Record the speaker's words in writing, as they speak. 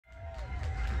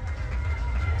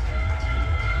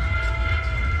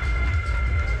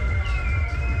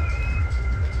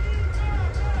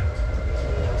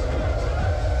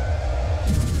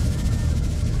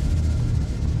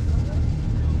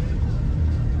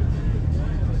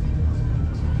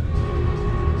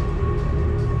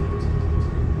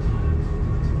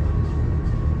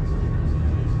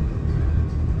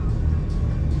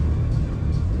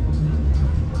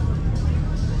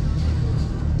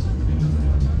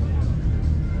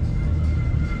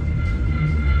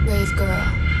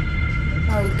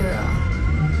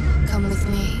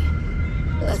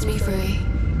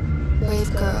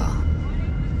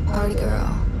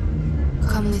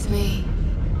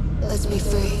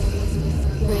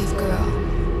Brave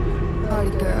girl,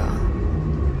 party girl,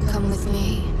 come with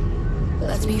me,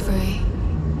 let's be free.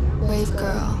 Brave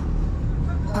girl,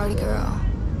 party girl,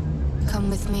 come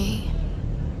with me,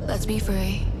 let's be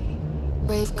free.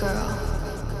 Brave girl,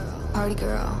 party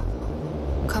girl,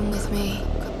 come with me,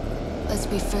 let's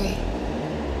be free.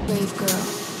 Brave girl,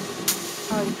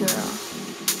 party girl,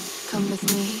 come with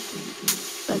me,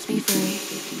 let's be free.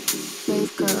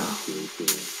 Brave girl,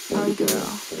 party girl,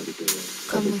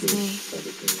 come with me,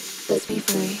 let's be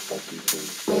free.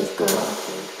 Brave girl,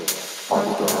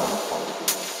 party girl,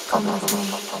 come with me,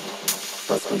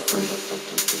 let's be free.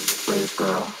 Brave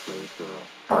girl,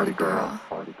 party girl,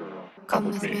 come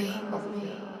with me,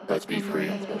 let's be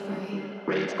free.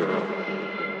 Brave girl,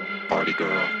 party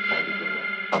girl,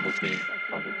 come with me,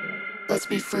 let's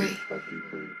be free.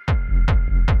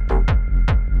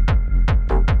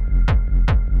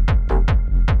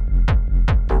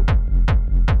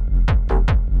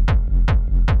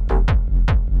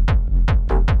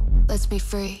 Let's be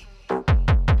free.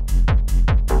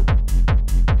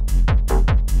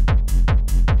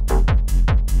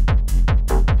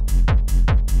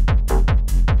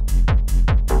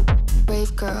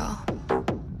 Brave girl,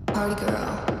 party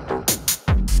girl.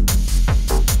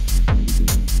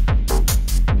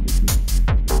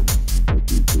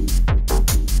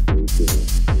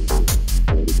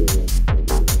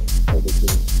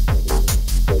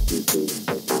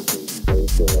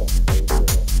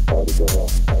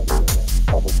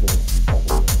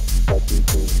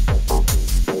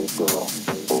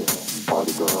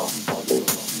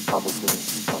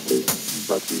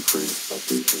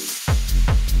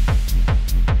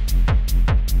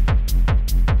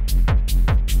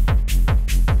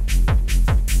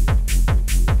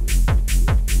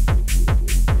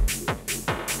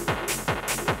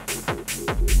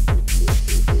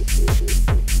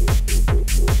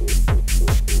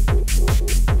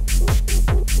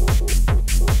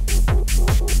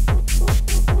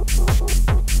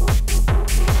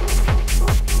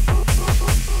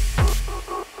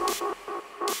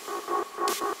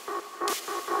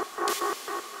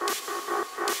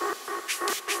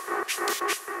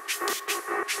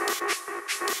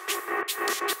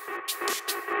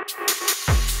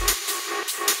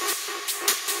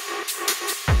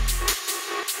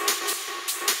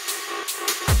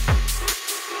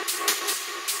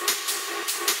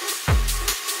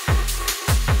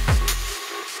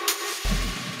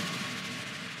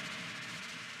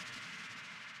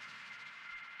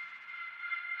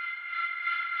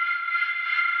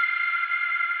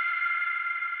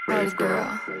 Brave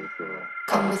girl,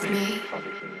 come with me.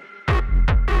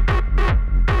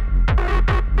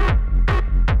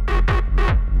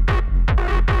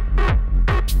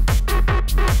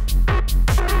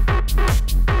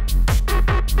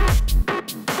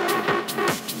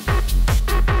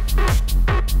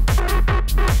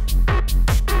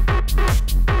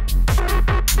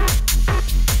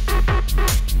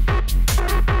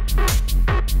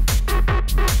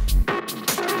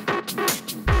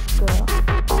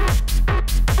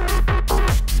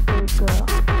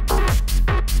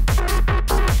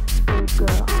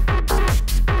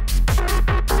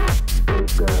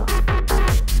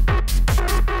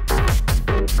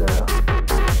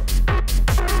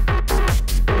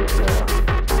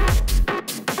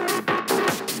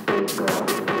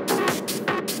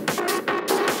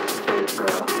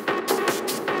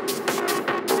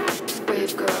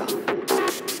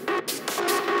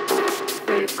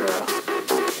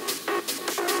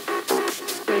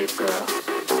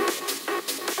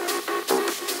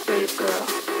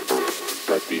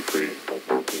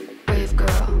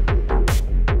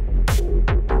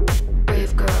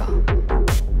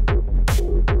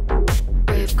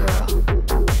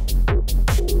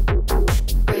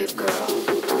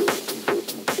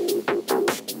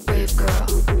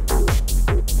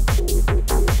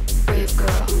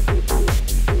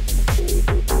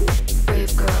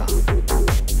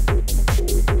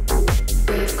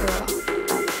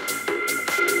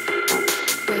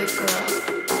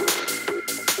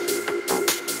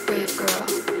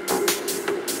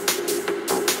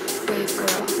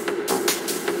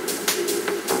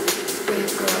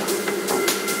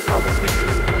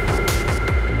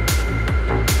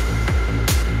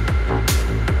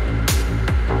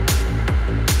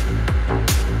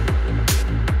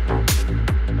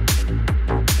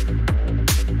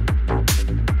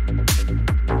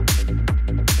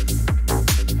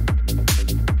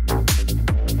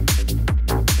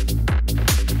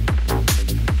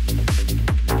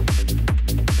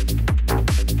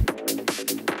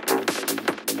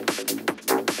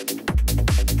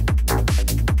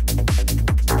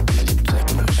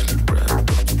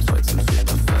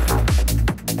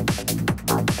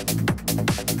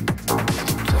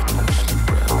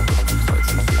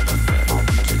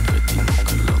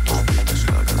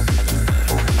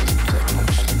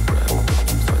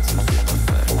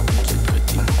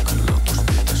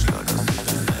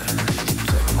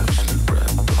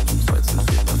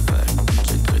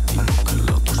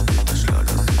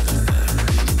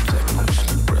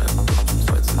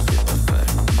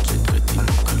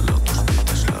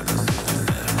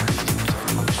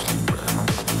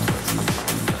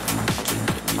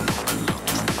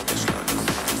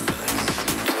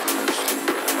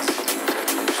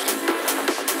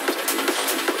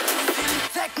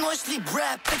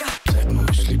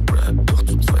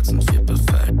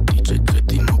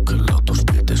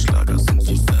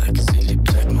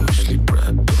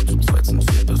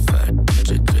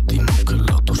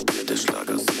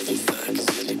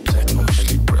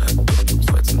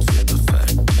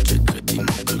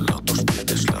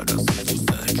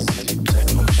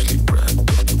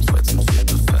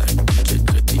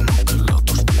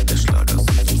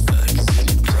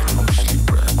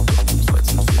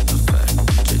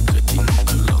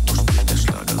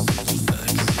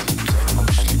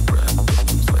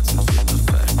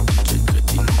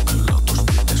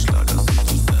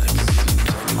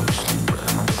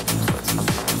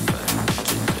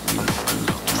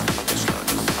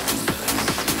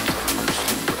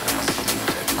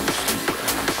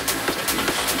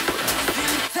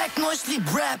 ich lieb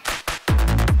Rap.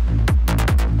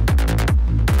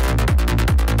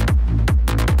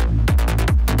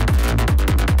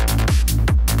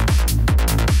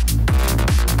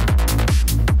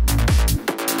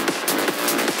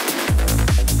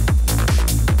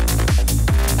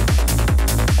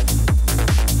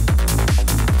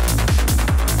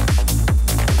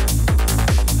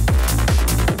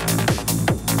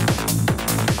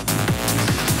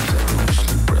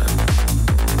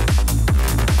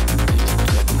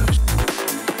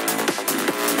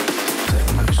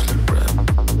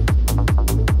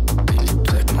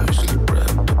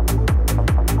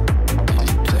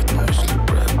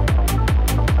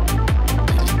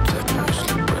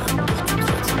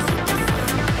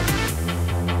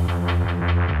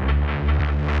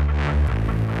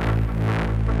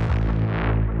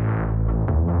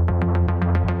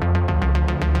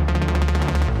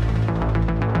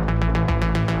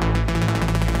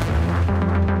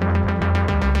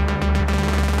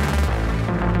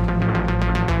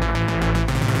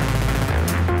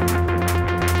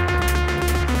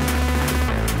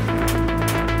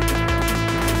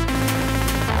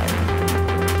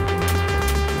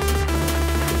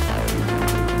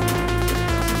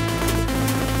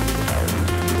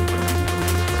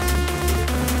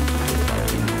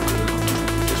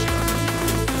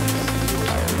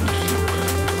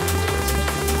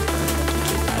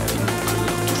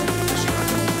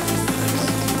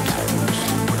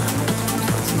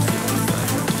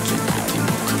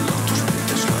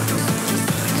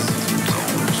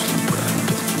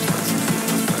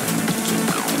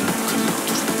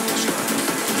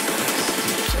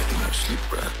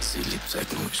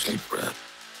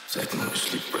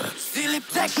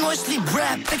 Techno, ich lieb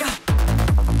Rap, Digga.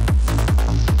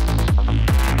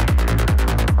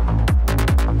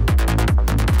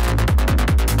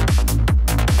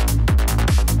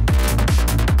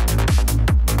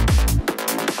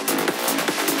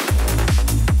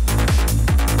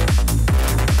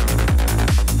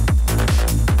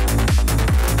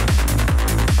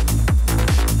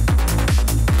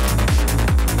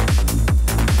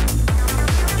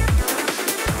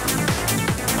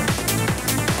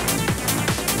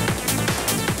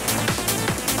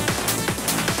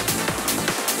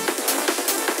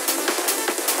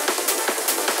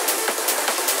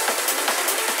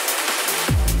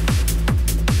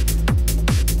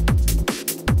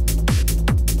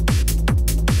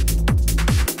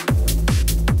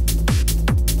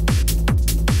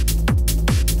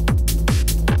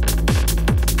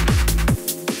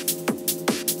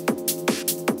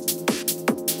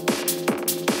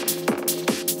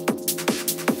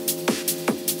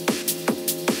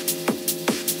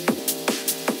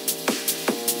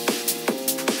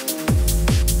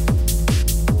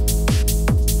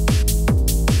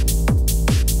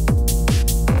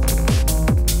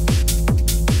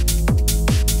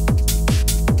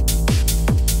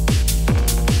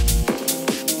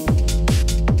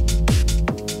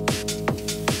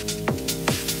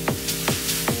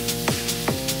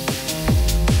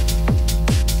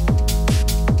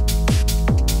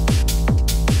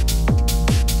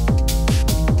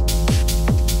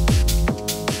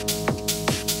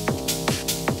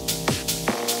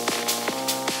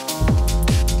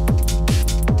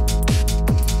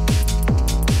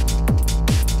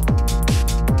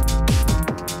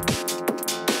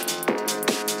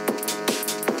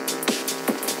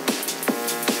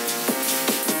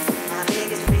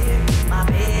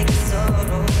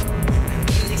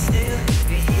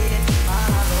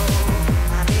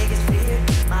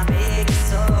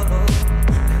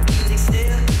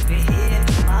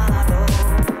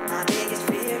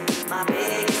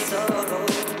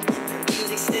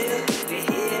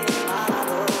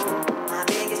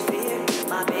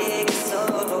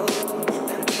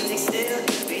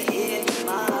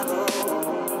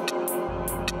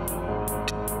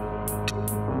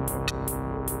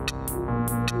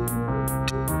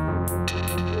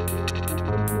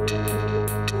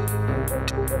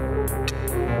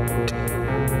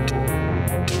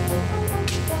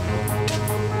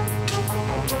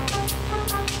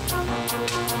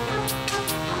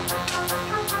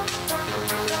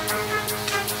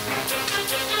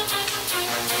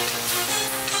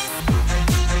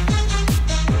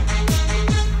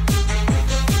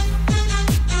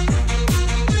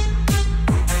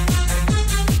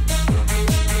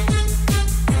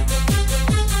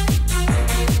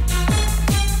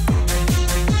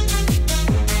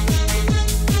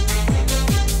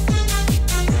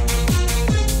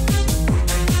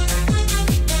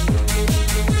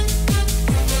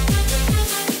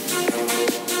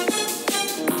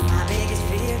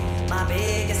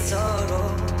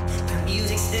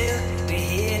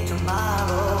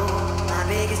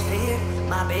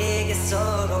 my biggest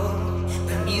sorrow.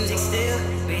 Will music still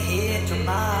be here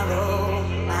tomorrow?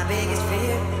 My biggest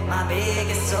fear, my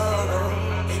biggest sorrow.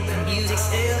 Will music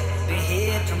still be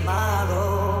here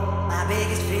tomorrow? My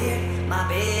biggest fear, my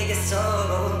biggest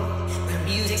sorrow. Will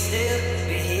music still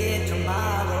be here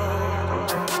tomorrow?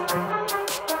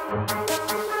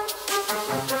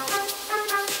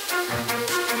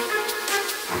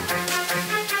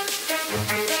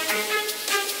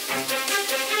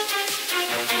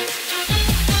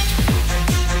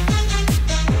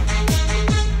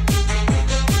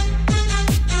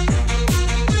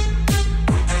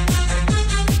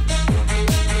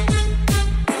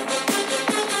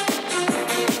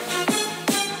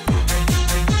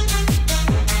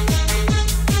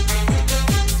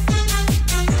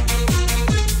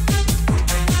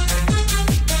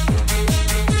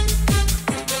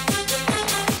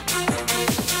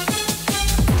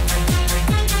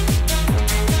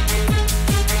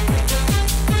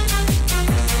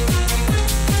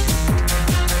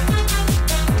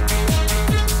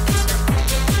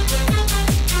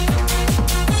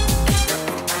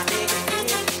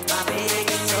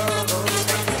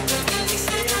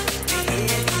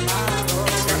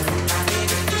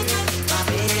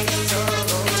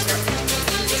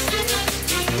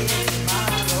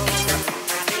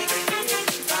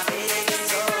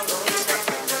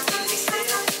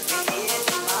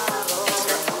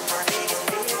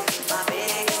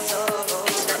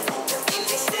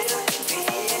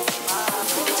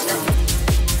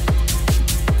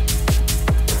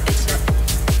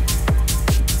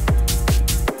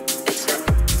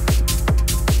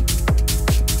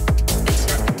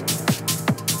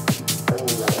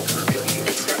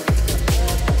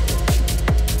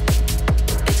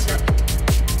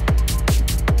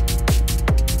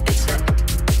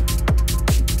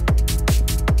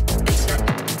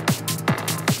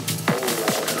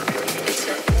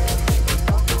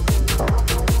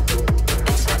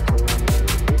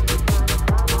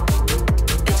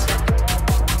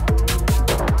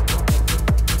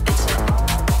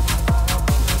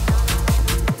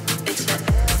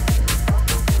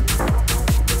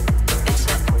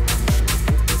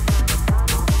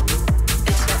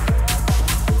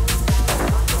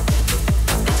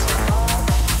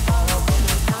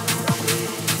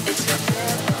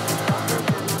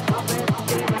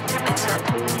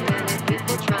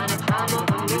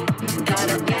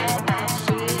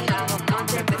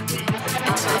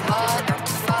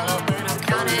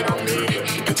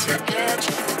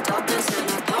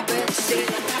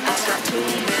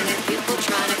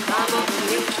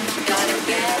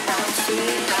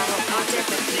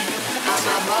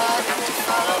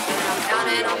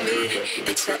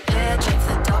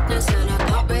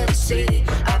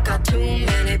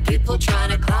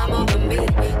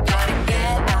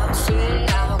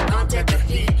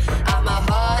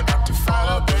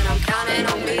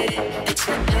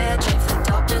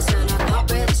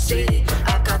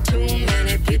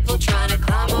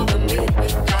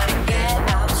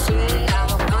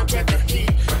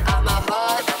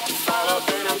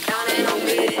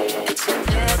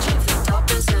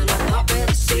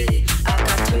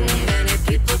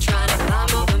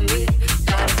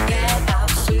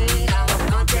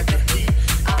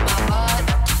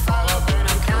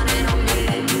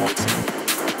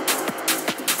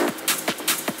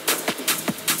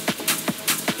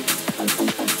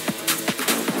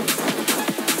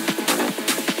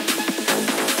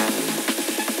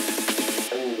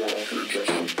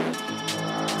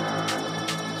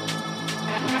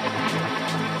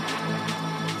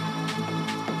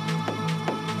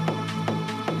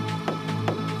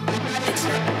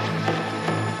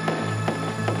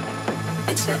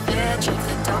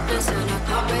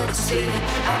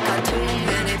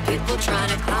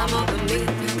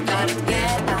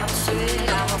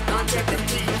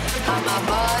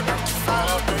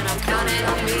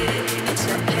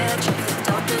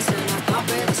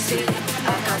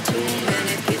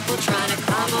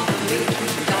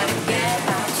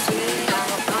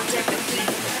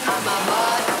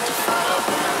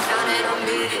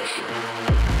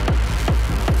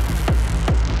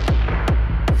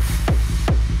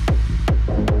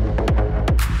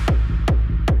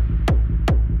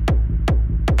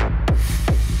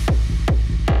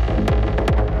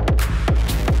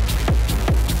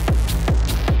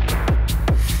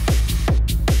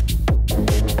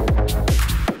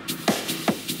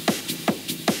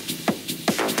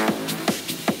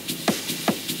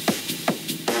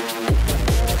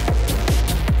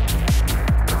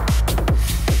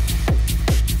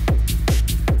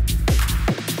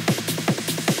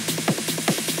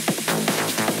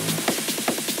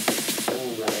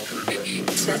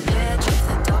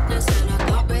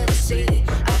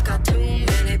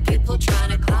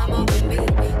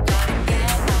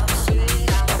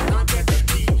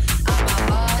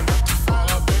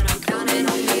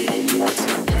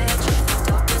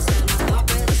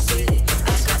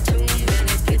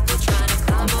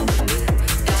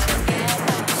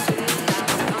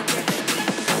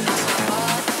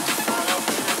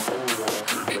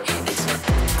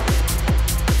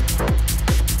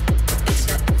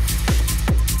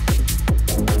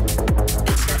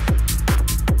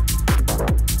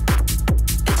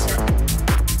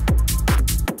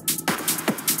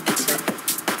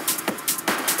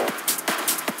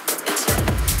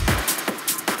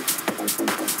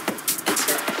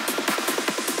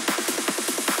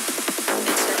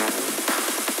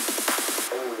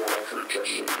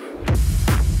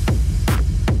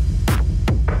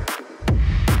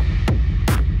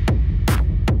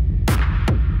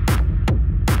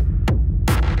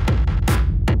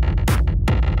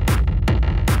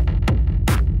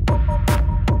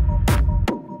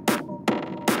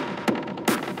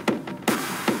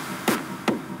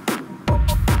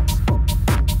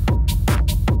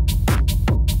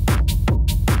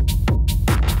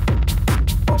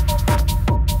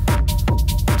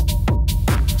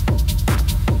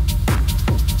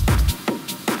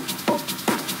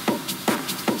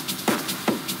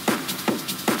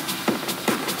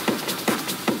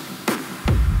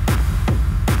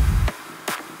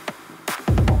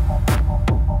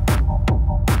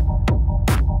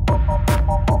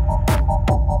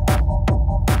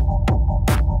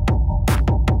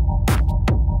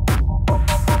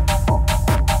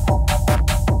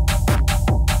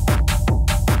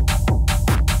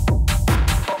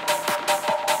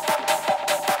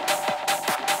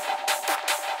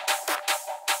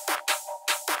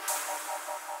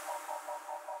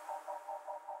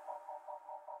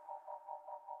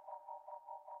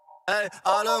 Ey,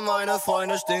 alle meine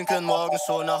Freunde stinken morgens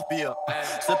schon nach Bier.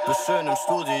 Sippe schön im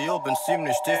Studio, bin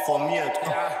ziemlich deformiert.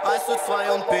 Weißt du 2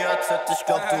 und BAZ, ich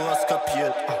glaub du hast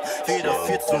kapiert. Wieder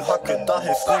viel zu Hacke, da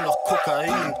hilft nur noch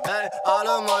Kokain. Ey,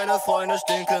 alle meine Freunde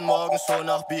stinken morgens schon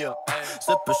nach Bier.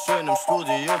 Sippe schön im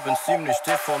Studio, bin ziemlich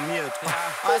deformiert.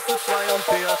 Weißt du 2 und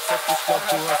BAZ, ich glaub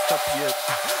du hast kapiert.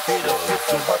 Wieder viel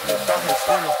zu Hacke, da hilft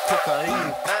nur noch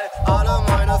Kokain. Ey, alle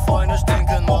meine Freunde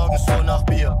stinken morgens schon nach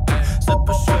Bier.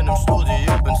 Sippe schön im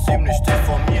Studio, bin ziemlich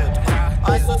deformiert.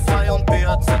 Eis und 2 und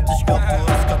BAZ, ich glaub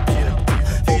du hast kapiert.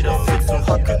 Wieder viel zu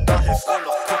Hacke, da hilft nur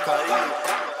noch Kokain.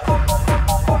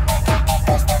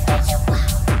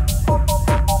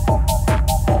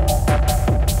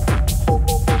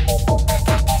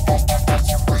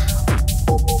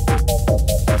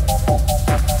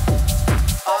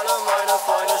 Alle meine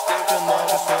Freunde stinken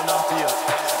morgens schon nach Bier.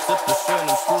 Sippe schön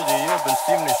im Studio, bin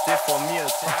ziemlich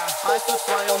deformiert. Eis und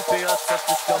 2 und BAZ,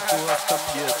 ich glaub du hast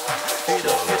kapiert.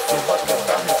 Wieder viel zu Hacke,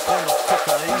 da hilft nur noch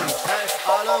Kokain. Hey,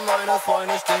 alle meine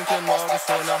Freunde stinken morgens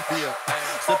schon nach Bier.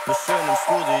 Sippe schön im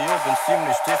Studio, bin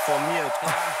ziemlich deformiert.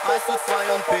 Eis und 2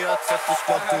 und BAZ, ich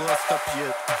glaub du hast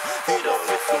kapiert. Wieder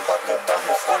viel zu Hacke, da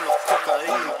hilft nur noch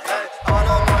Kokain. Hey,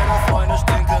 alle meine Freunde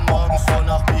stinken morgens schon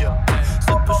nach Bier.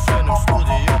 Sippe schön im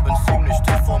Studio, bin ziemlich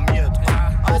deformiert.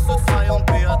 Eis und 2 und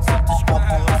BAZ, ich glaub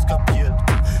du hast kapiert.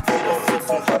 Wieder viel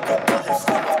zu Hacke, da hilft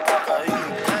nur noch Kokain.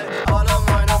 Hey, alle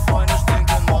meine Freunde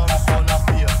stinken morgens schon nach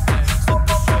Bier.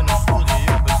 Sippe schön im Studio,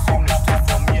 bin ziemlich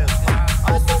deformiert.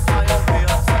 Eis und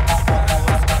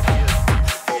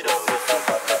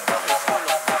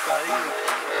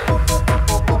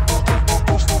 2 und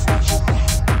BAZ, ich glaub du hast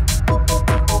kapiert.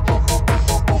 Wieder viel zu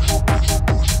Hacke, da hilft nur noch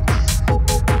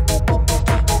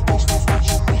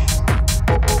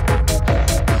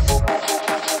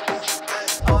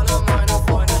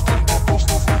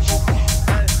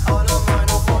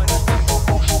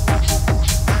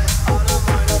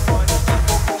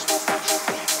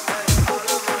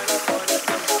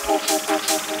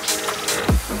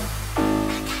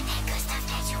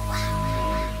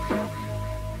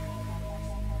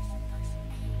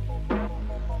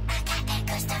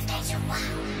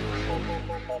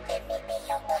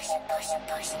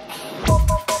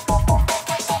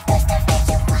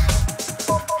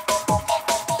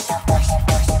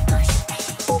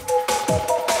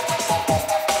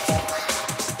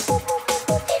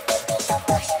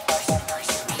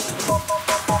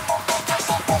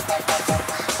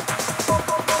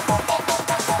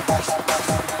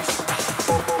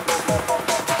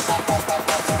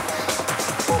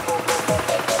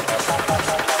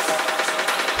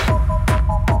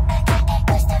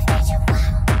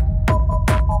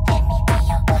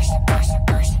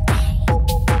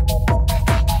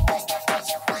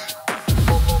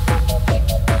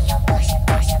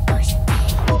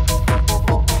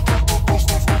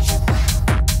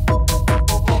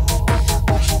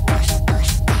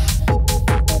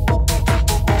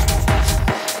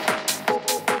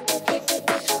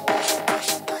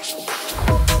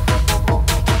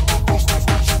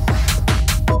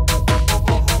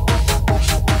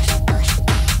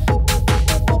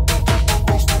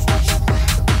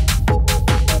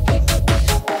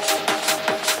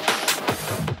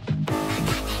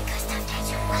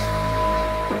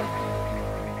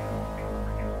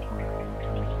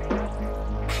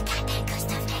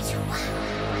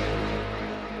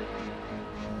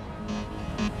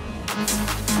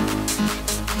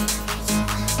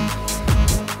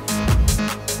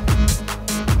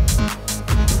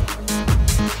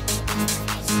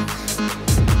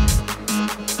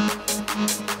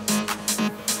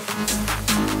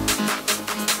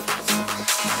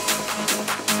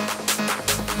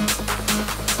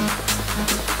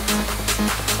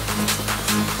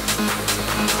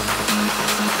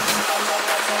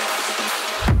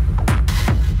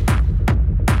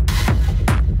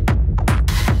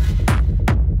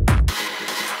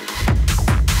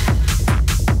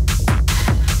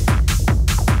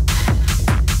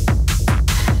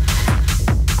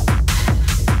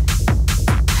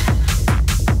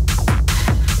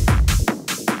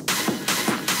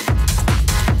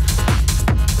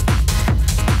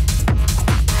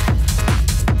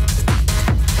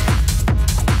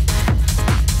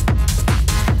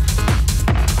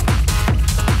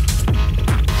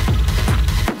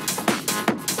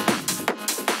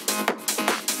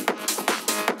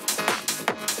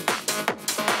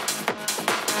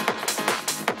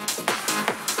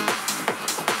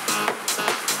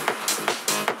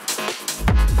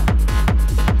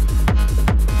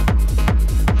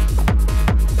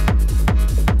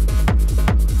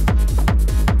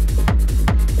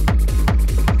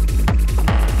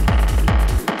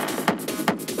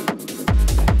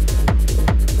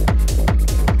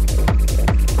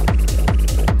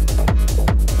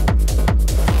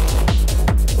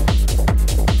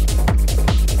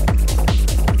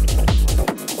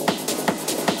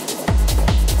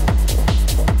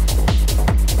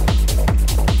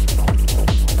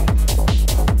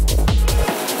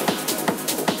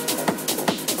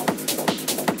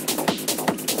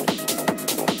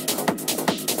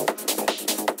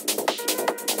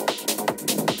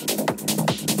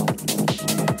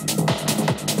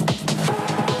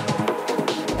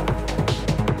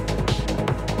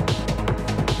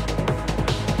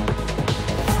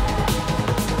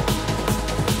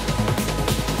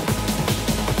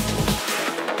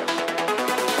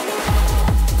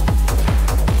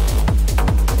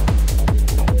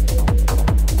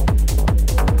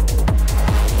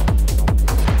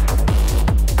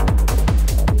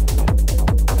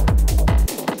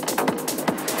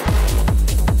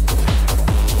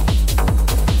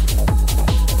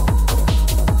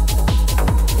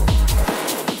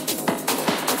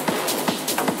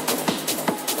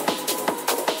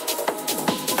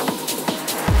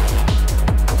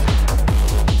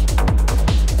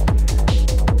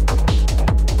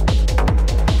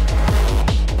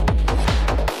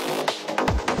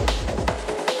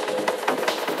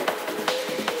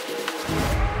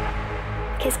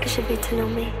Qu'est-ce que je vais te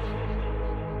nommer?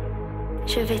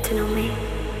 Je vais te nommer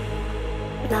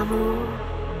l'amour,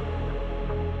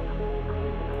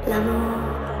 l'amour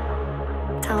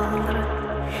tendre,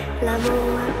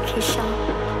 l'amour qui chante,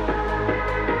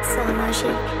 son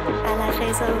magique à la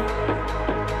raison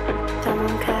dans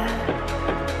mon cœur,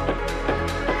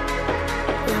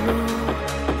 l'amour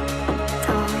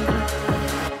tendre.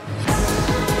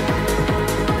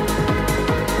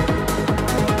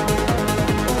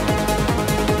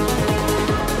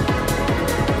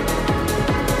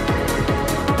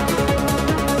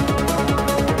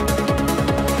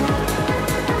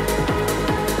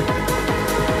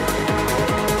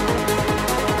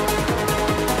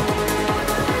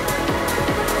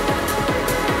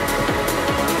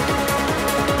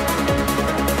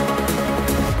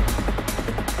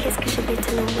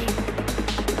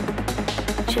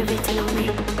 Je vais te nommer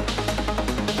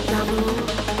l'amour,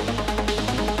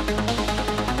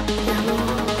 l'amour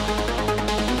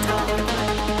tendre.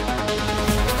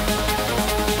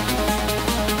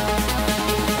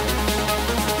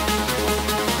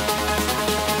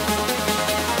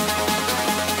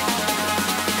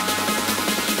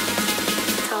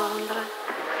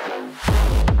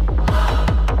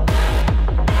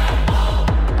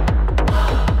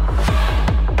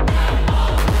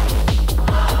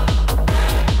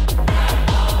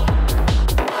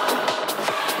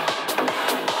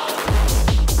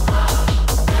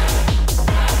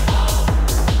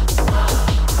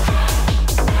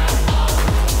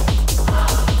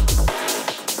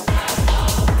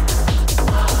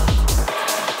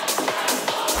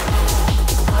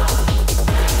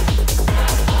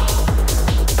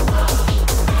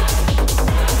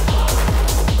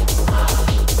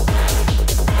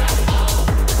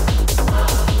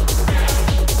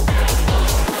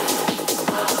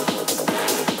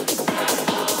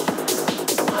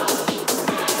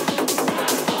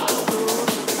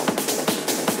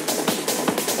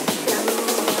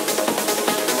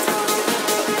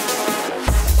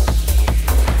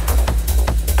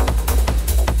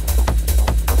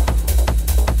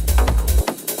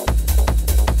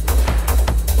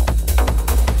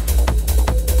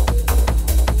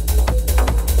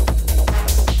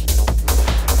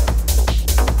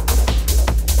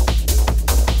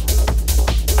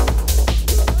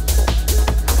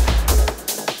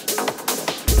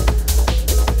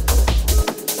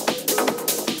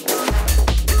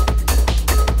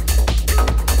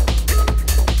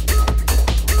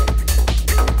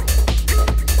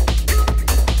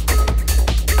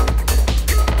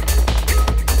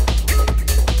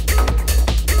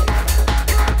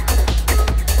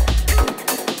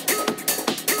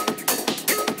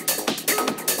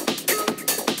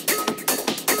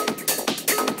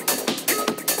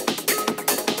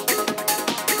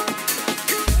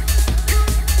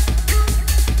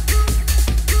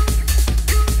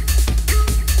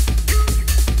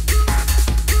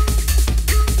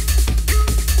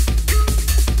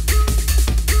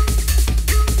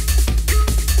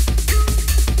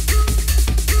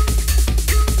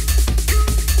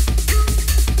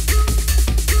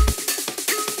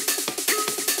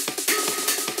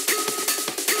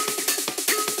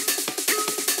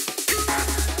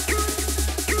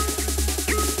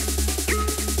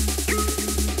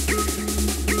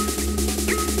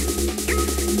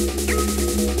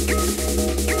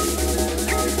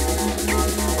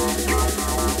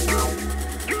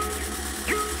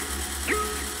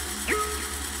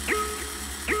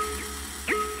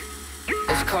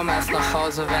 komm erst nach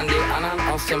Hause, wenn die anderen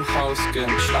aus dem Haus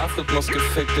gehen. Schlafrhythmus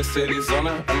gefickt, ich seh die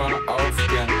Sonne immer noch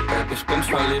aufgehen. Babe, ich bin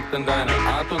verliebt in deine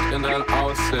Art und in dein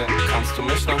Aussehen. Kannst du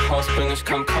mich nach Haus bringen? Ich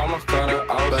kann kaum noch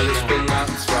geradeaus, weil ich bin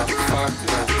nachts wach, fuck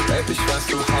yeah. Babe, ich weiß,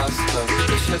 du hast das.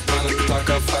 Ich hätt meinen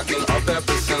Placker, frag ihn, ob er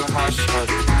bisschen Hasch hat.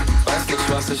 Weiß nicht,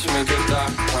 was ich mir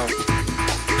gedacht hab.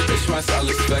 Ich schmeiß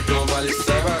alles weg, nur weil ich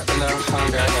selber in der Hand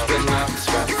hab. Ich bin nachts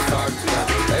wach, fuck yeah.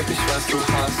 Babe, ich weiß, du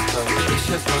hast das. Ich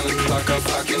hätt meinen Placker,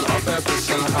 frag ihn, ob er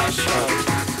bisschen Hasch hat.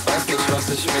 Weiß nicht, was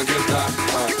ich mir gedacht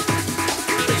hab.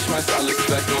 Ich schmeiß alles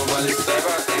weg, nur weil ich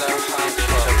selber in der Hand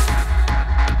hab.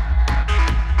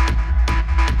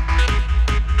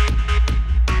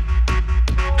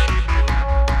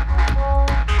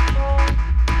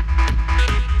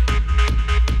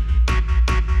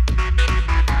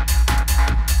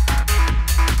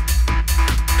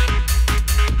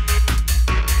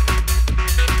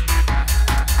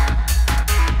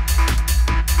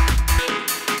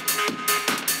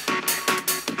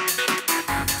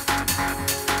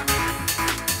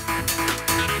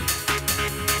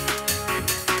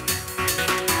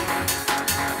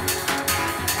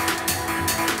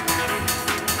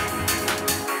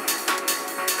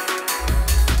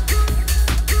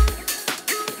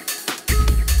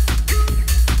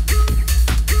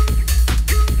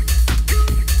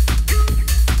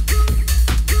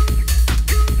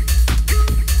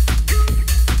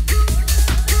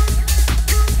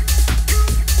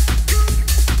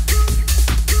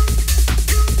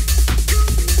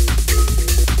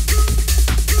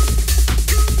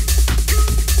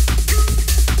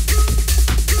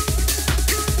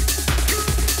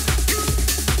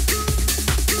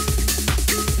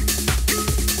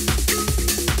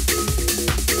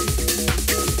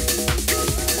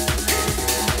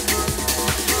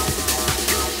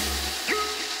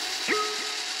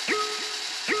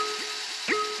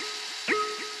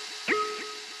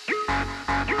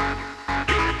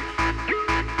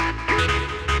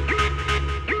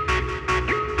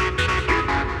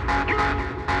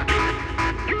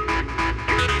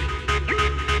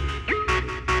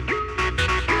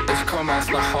 komm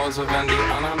erst nach Hause, wenn die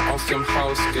anderen aus dem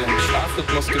Haus gehen.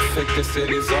 Schlafrhythmus gefickt, ich seh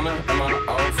die Sonne immer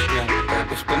aufgehen.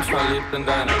 Babe, ich bin verliebt in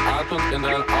deine Art und in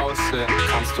dein Aussehen.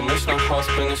 Kannst du mich nach Haus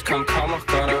bringen, ich kann kaum noch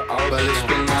geradeaus. Weil ich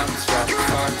bin nachts wach,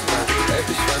 fuck that.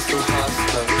 Babe, ich weiß, du hast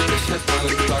das. Ich hätt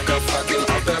meinen Plugger, frag ihn,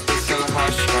 ob er bisschen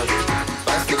Hasch hat.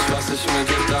 Weiß nicht, was ich mir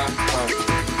gedacht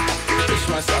hab. Ich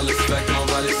schmeiß alles weg, nur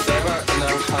weil ich selber in der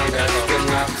Hand hab. Ich bin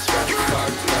nachts wach,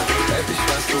 fuck that. Babe, ich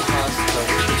weiß, du hast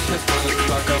das. Ich hätt meinen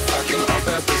Plugger, frag ihn, ob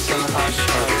er bisschen Hasch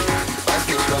hat. Weiß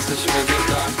nicht, was ich mir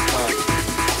gedacht hab.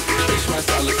 Ich schmeiß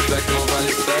alles weg, nur weil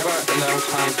ich selber in der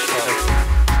Hand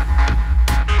hab.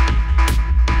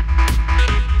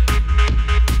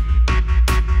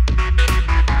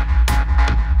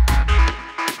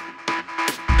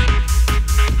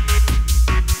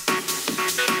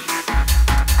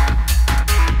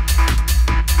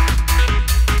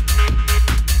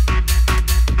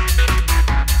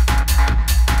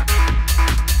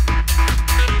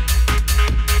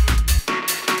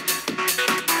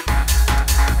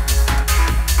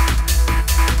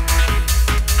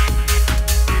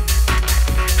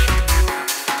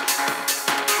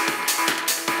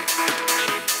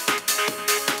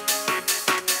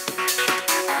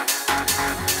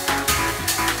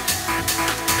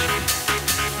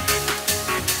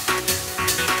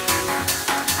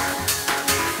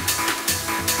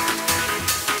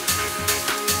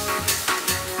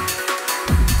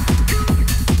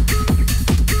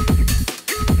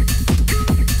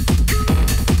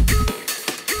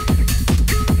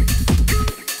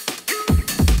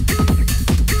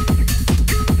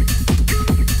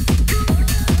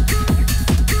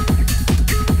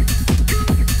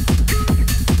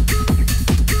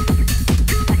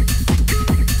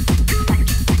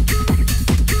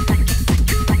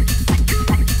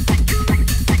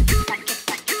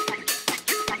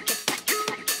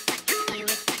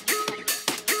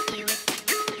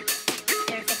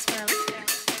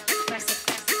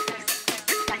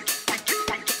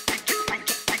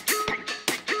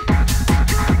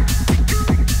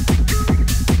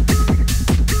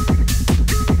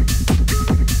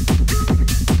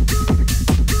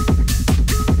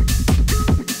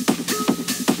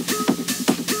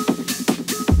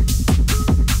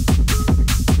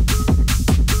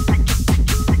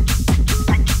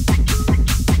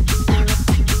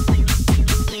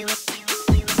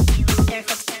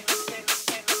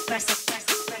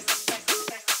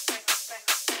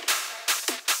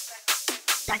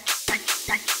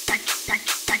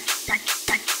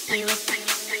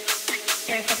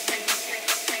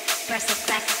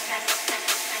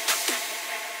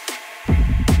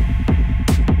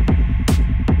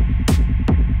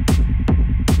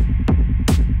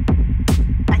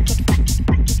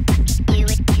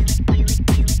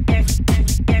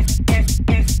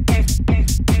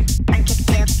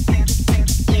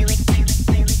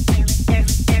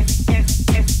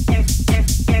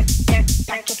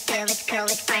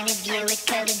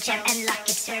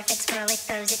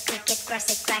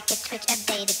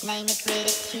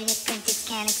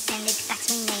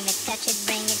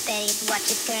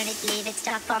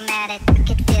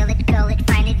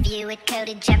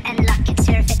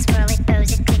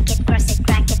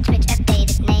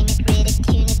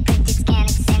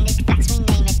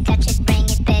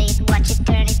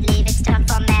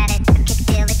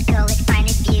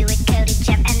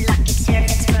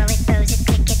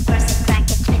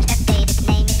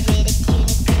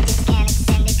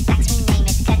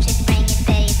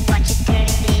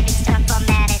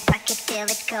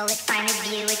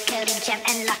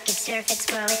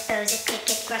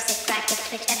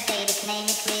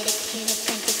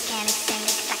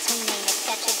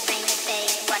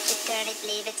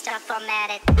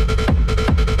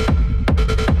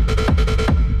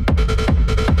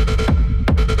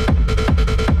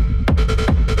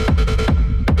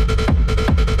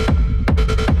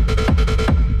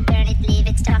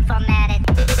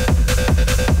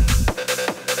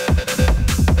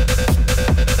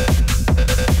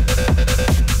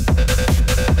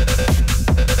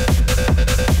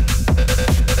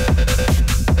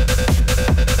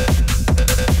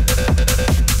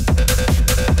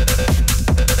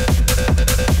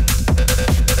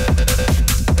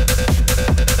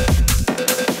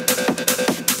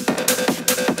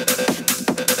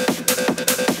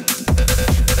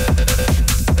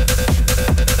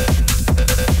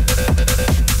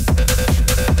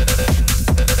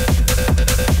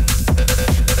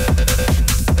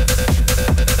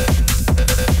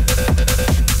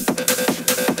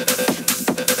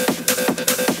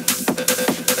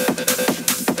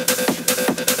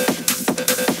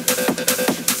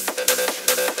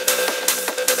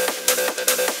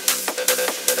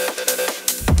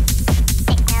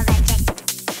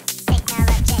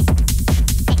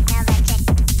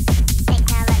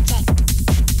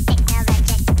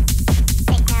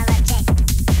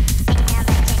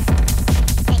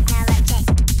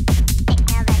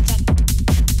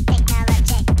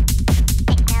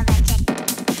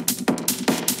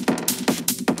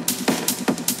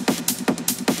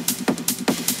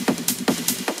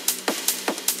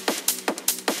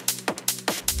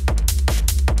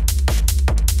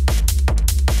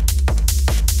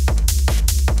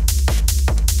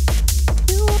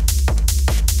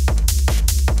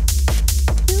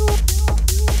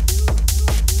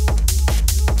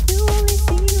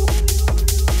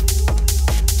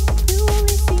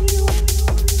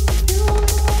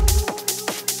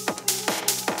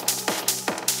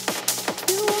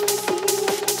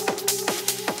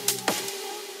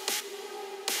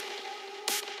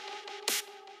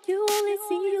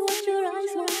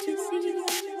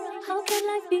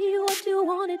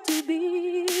 wanted to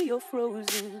be. You're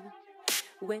frozen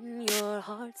when your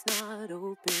heart's not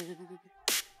open.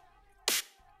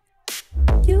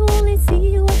 You only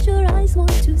see what your eyes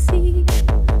want to see.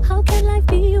 How can life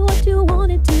be what you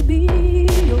want it to be?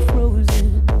 You're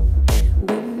frozen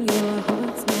when your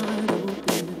heart's not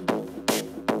open.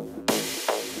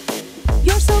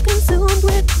 You're so consumed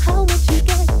with how much you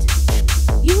get.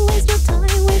 You waste your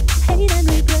time with hate and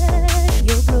regret.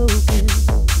 You're broken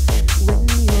when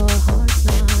your heart's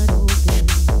not open.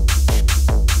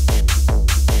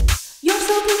 You're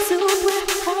so consumed with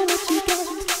how much you get.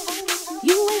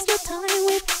 You waste your time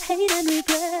with hate and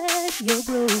regret. You're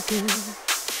broken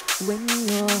when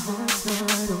your heart's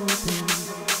not open.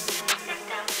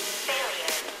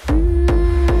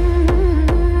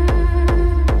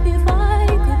 If I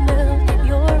could melt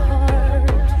your heart,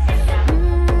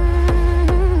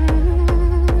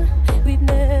 we'd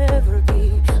never be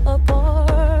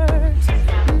apart.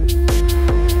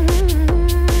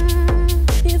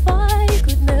 If I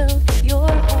could melt your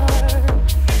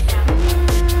heart,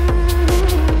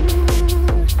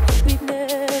 we'd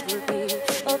never be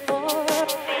apart.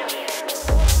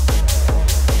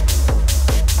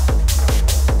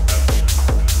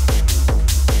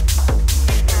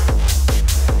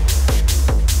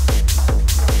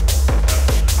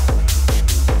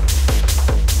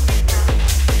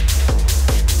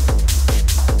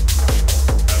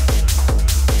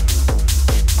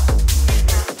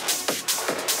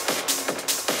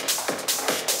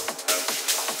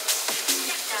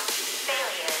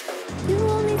 You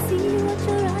only see what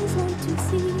your eyes want to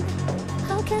see.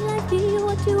 How can life be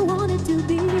what you want it to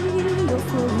be? You're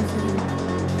frozen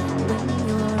when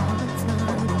your heart's not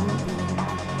open.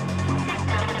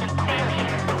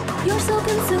 You're so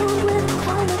consumed with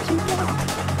how much you get.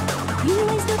 You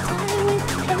waste your time with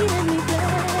hate and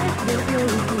regret. You're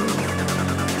broken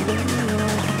when your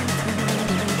heart's not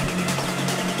open.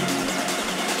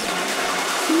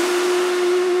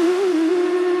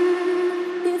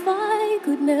 If I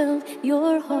could melt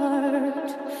your heart,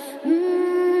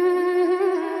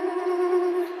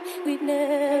 we'd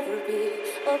never be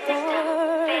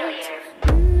apart.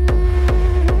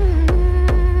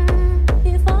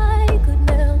 If I could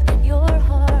melt your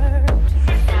heart,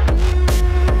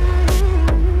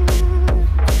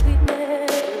 we'd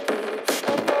never be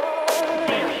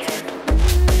apart.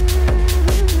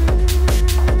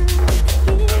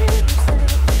 Give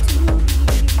yourself to me.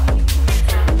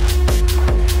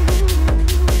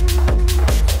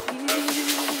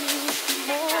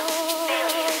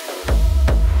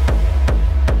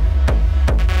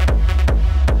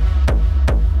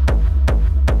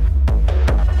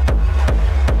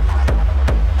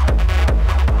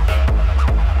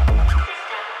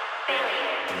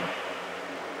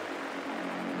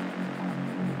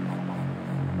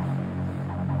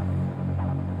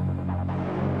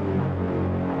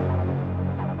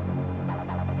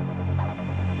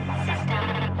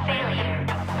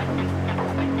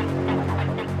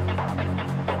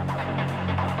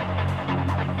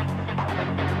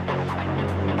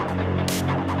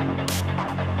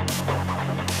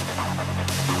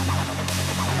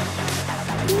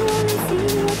 You only see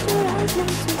what your eyes want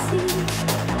to see.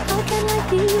 How can life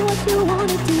be what you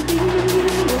want it to be?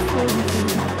 You're frozen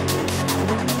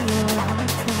when your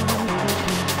heart's not open.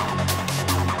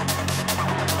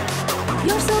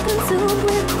 You're so consumed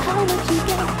with how much you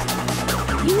get.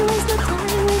 You waste your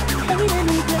time with hate and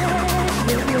regret.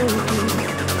 You're broken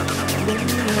when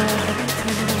your heart's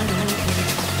not open.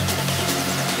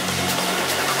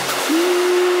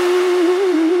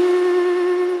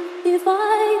 If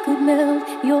I could melt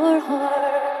your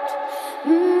heart,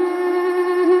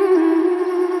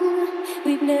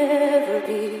 we'd never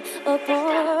be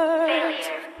apart.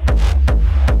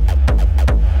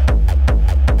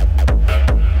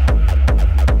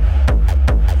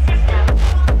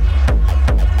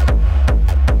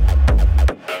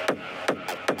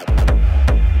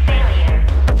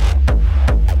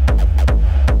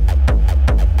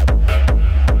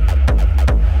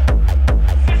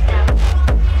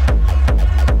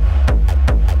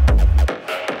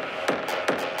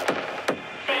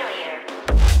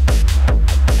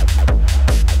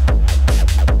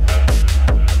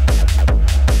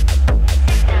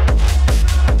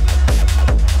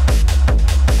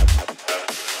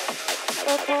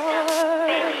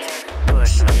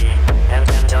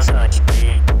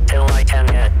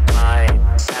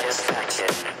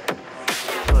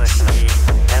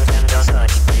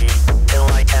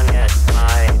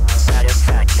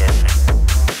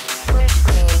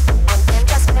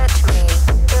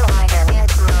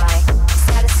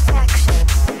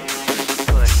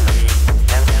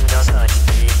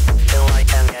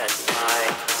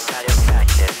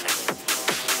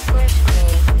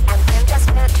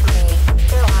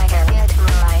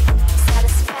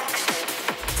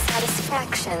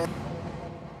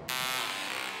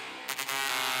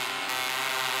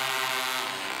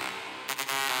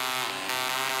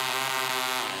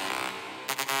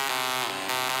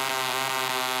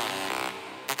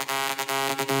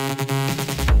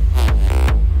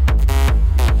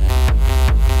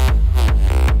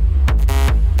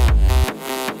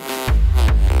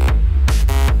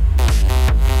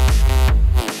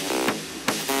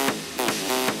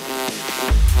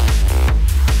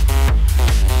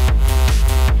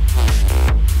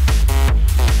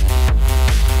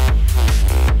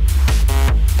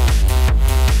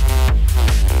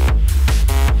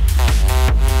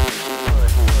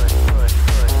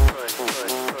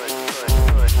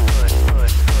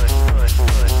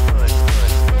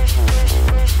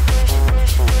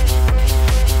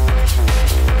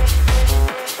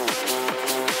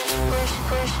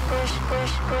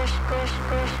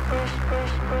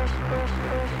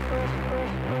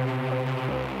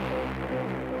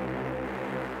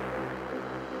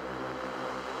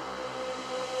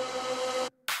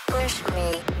 push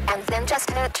me, and then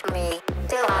just hurt me,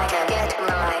 till I can get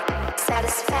my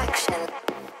satisfaction.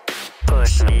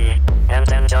 Push me, and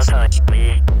then just touch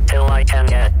me, till I can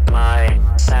get my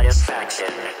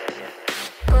satisfaction.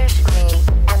 Push me,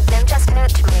 and then just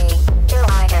hurt me, till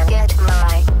I can get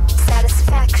my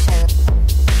satisfaction.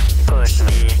 Push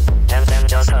me, and then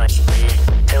just touch me,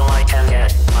 till I can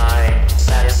get my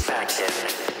satisfaction.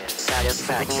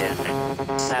 Satisfaction,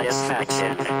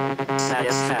 satisfaction,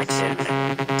 satisfaction,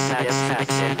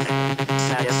 satisfaction,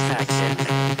 satisfaction,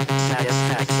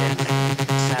 satisfaction,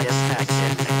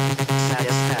 satisfaction,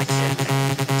 satisfaction,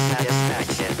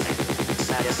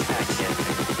 satisfaction, satisfaction,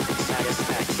 satisfaction,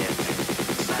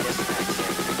 satisfaction.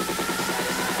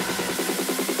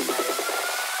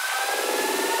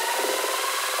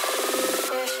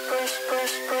 Push, push,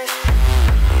 push, push.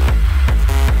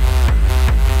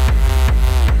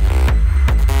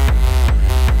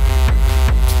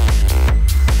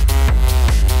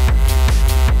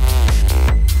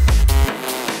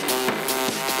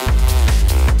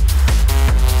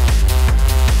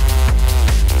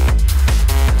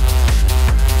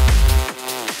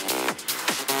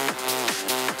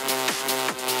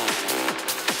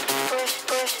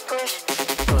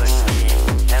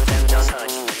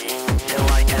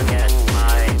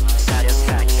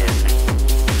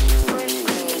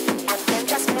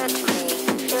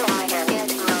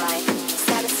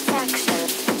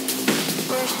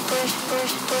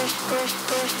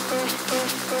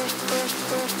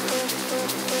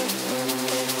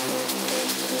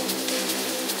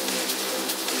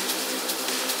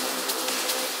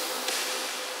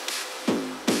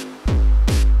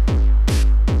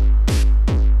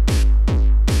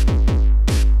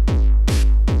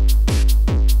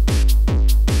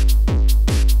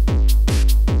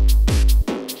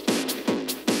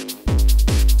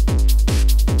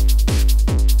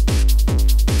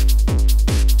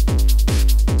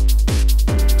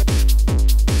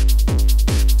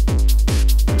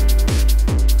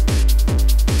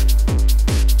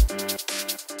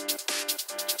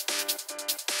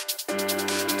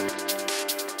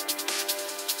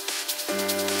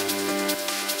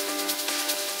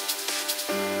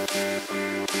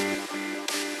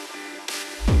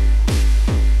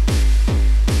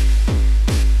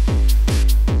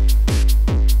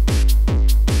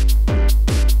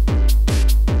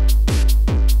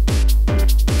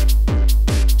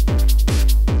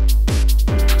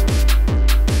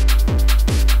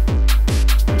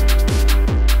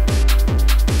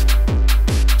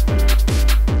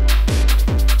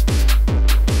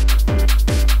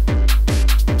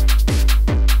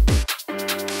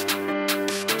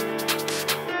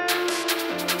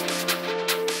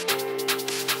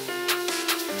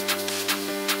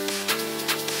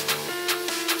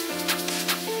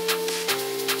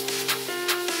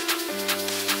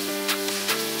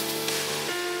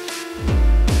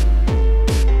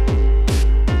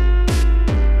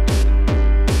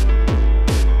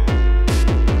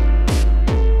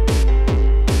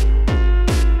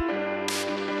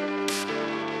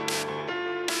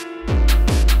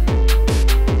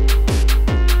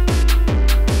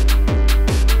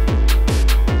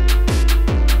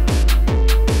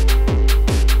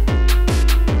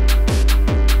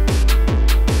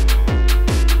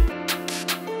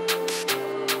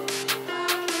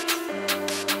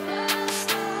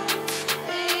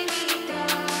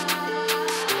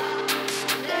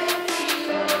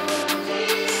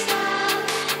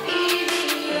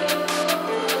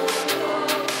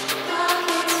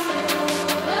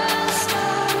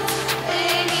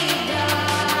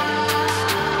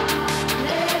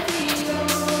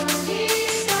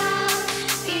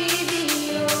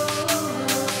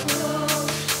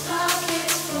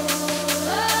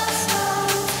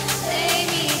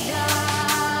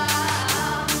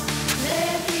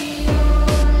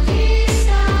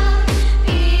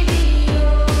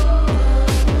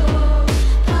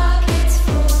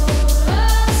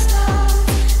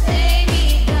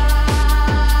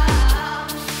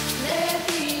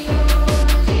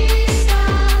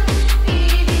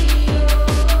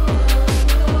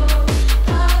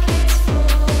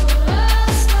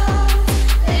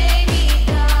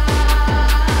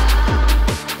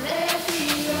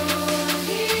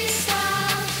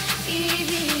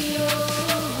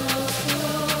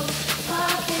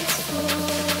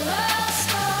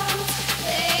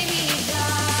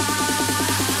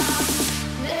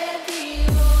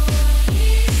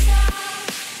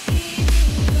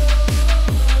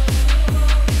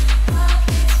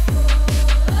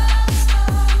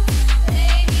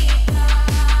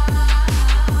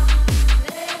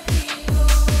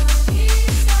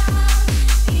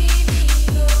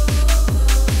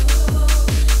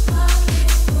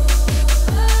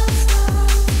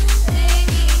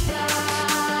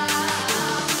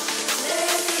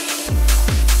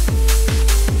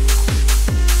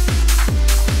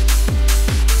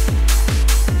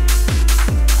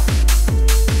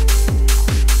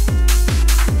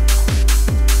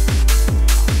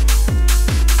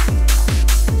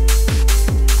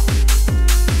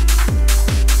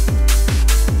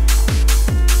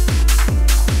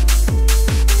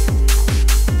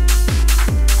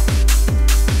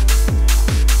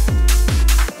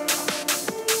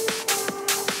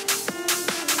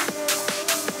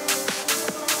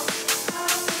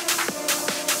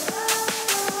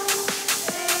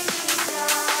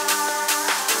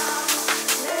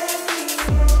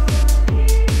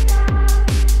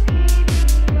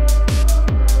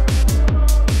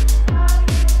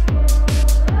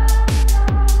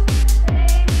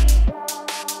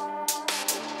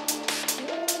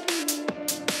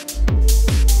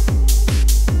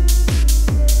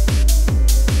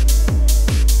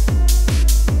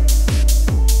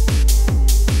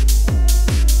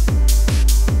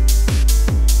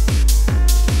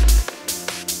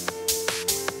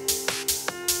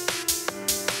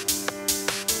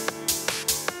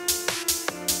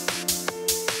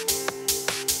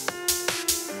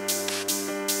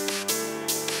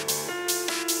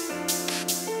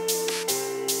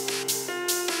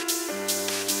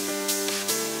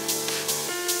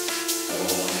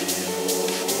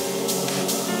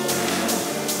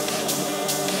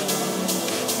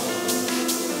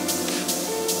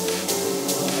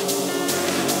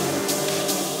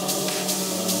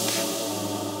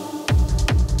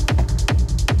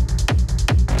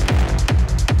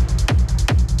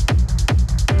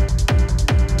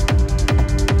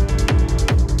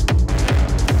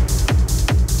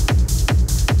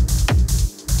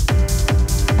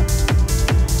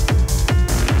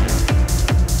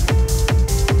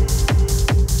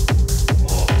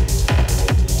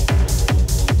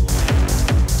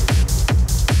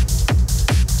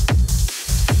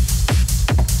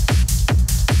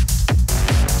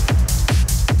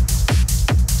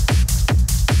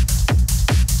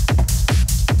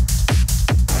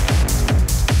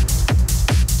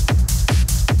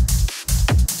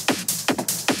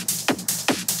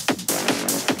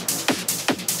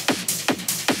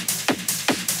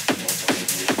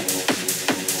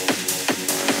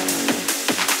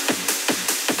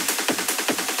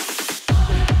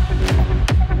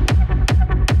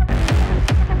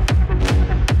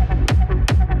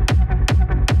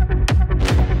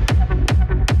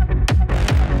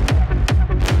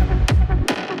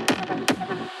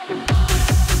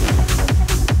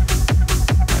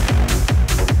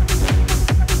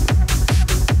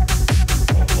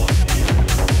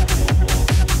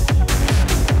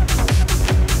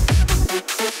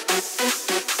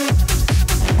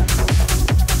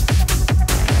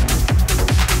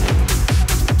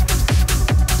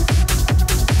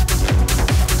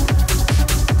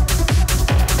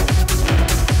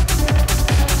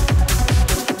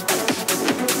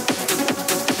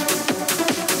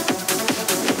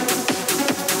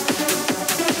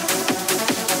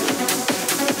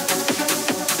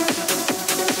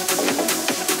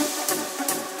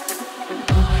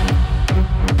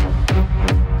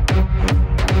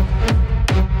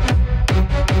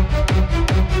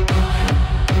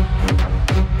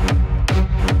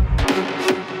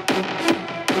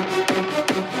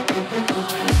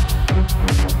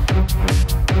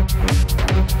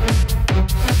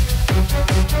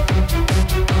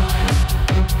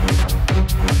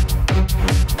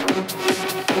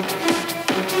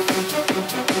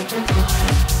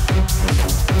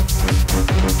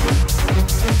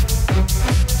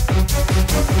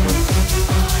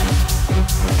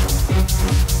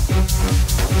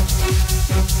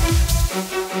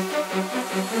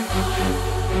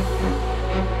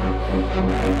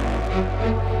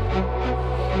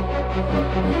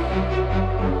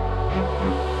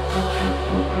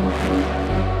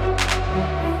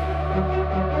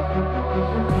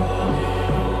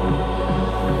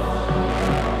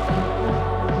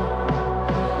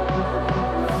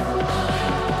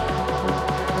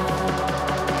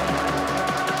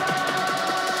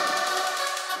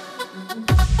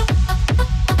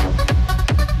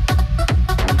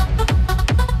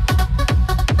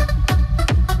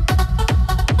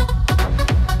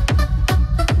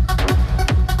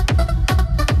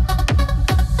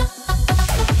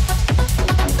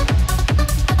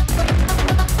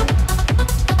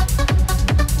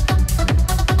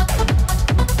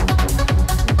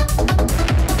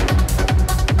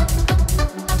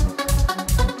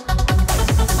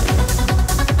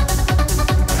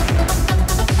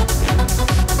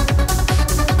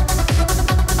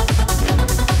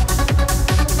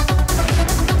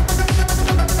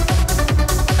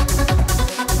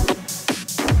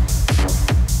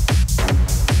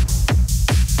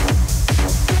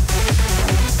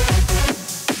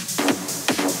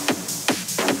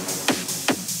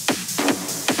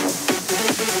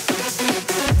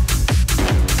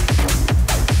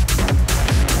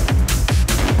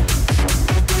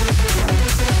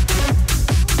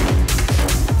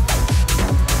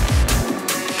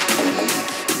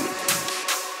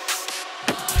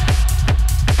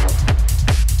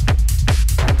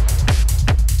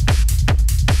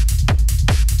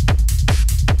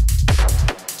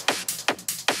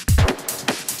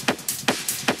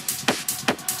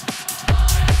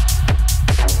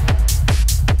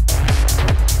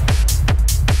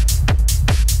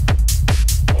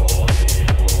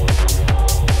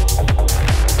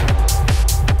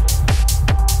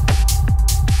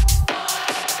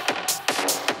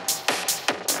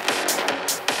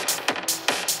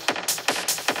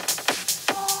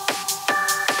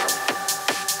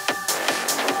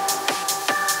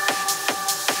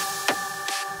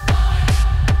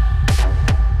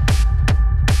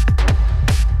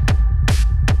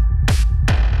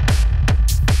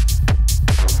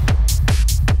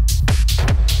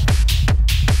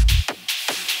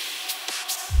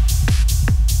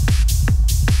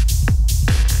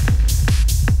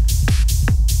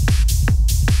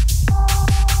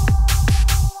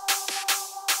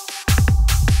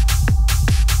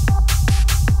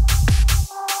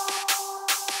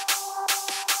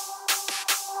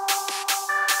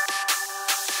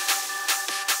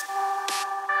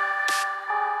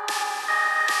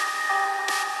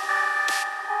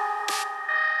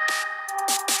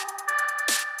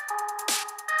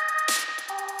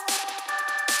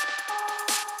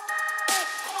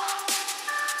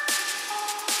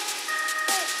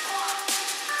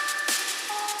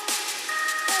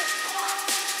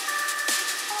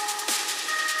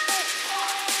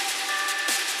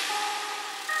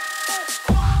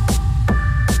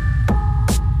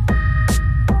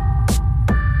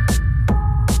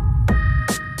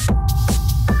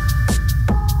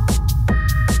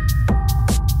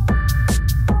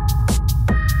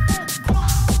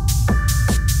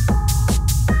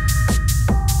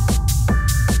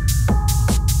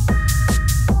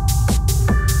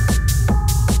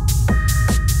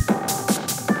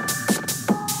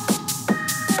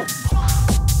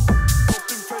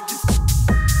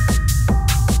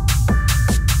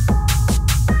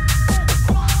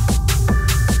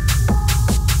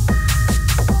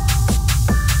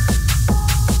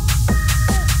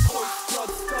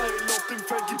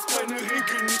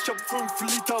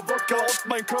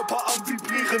 Körper am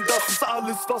Vibrieren, das ist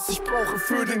alles, was ich brauche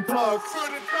für den Tag.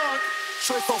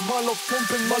 Scheiß doch mal auf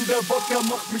Pumpen, Mann, der Wodka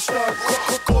macht mich stark.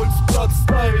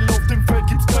 Golfplatz-Style, auf dem Feld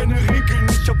gibt's keine Regeln.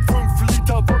 Ich hab 5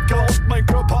 Liter Wodka und mein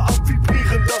Körper am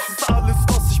Vibrieren, das ist alles,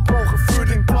 was ich brauche für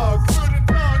den Tag.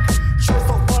 Scheiß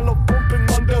doch mal auf Pumpen,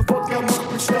 Mann, der Wodka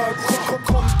macht mich stark.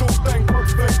 Komm durch dein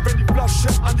Kopf weg, wenn die Flasche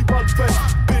an die Wand fällt.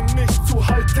 Bin nicht zu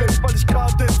halten, weil ich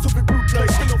gerade zu viel Blut leg.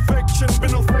 Bin auf Action,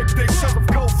 bin auf Hektik, scheiß auf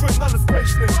Kaufen, alles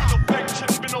Technik. Bin auf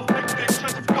Action, bin auf Hektik,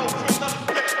 scheiß auf Kaufen, alles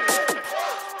Technik.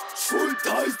 Schuld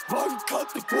heißt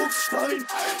Bankkarte, Bruchstein.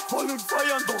 Wollen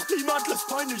feiern, doch niemand lässt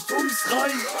meine Jungs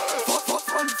rein.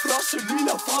 Pfandflasche,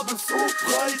 lila Farbe so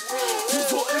breit. Wie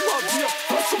so immer, wir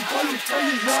fassen Polizei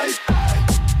hinein.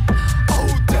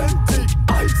 Authentik,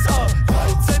 1A,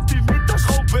 3 Zentimeter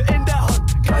Schraube in der Hand,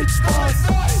 kein Spaß.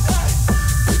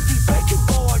 Bin wie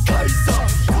Beckenbauer, Kaiser.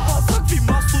 Papa sagt, wie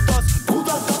machst du das?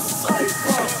 Bruder, das ist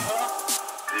einfach.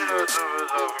 Die Leute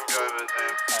besoffen geil mit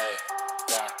dem.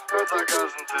 Götter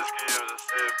ganzen Tiski im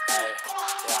System.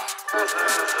 Das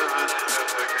wird nicht mehr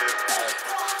vergeben.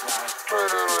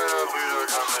 Keiner meiner Brüder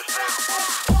kann mich nehmen.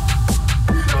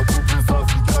 Wieder du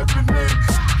besoffen, kein Benehmen.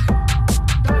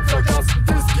 Ganzer Kasten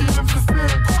Tiski im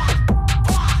System.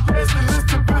 Nächste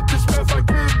Liste wird nicht mehr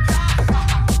vergeben.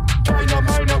 Keiner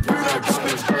meiner Brüder kann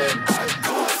mich nehmen.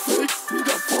 Kopfig,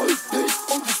 wieder voll dicht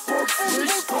und ich box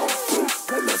nicht. Kopfig,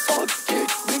 wenn das Ort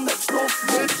geht, nimm dein Stoff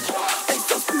mit. Echt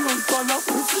das Bier und danach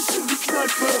piss ich in die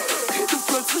Kneipe. Rede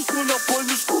plötzlich nur noch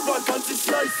polnisch, Kuba kann sich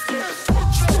leisten.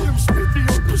 Steh im Späti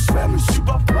und beschwer mich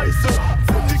über Preise.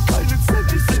 Finde keine Cent,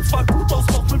 ich seh zwar gut aus,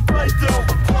 doch mit Pleite.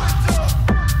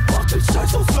 Mach den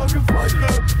Scheiß aus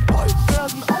Langeweile. Bald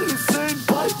werden alle sehen,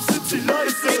 bald sind sie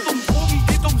leise. Geht um Drogen,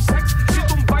 geht um Sex,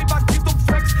 geht um Weiber, geht um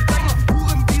Flex. Deine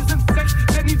Huren, die sind frech,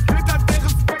 denn ihnen fehlt halt der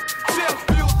Respekt.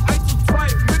 CSB und 1 zu 2,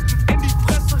 mitten in die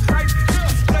Fresse rein.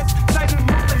 Richtig Stress, kleine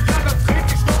Mutter, ja, da dreh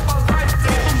ich noch mal rein.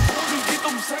 Geht um Drogen, geht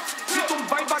um Sex, geht um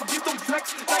Weiber, geht um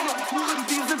Flex. Deine Huren,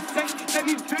 die sind frech, denn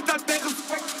ihnen fehlt halt der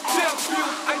Respekt. CSB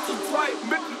und 1 zu 2,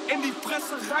 mitten in die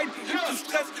Fresse rein. Richtig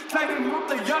Stress, kleine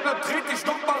Mutter, ja, da dreh ich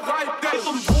noch mal rein. Geht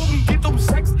um Drogen, geht um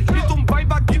Sex, geht um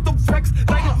Weiber, geht um Flex.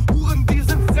 Deine Huren, die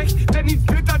sind frech, denn ihnen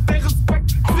fehlt halt der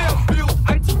Respekt. CSB und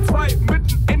 1 zu 2,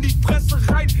 mitten in die Fresse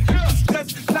rein. Richtig Stress,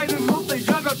 kleine Mutter,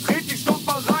 ja, da dreh ich noch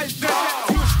mal rein. Der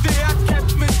Türsteher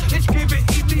kennt mich, ich gebe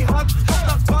ihm die Hand. Doch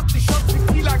nach 20 Shots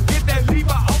Tequila geht er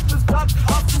lieber auf das Blatt.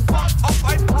 Hast du Bock auf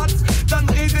ein Tanz? Dann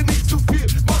rede nicht zu viel.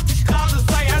 Mach dich gerade,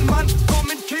 sei ein Mann. Komm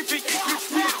in Käfig, ich will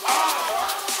spielen.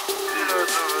 Die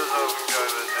Leute besoffen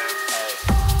geil mit dem.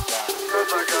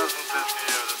 Götter ganzen Tiski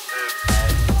im System.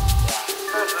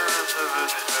 Beste Liste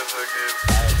wird nicht mehr vergeben.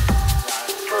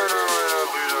 Keiner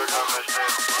meiner Brüder kann mich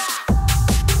nehmen.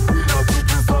 Wieder du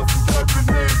besoffen, kein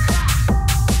Benehmen.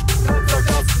 Ganzer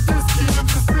Kasten Tiski im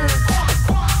System.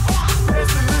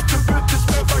 Nächste Liste wird nicht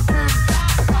mehr vergeben.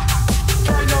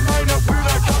 Keiner meiner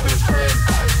Brüder kann mich nehmen.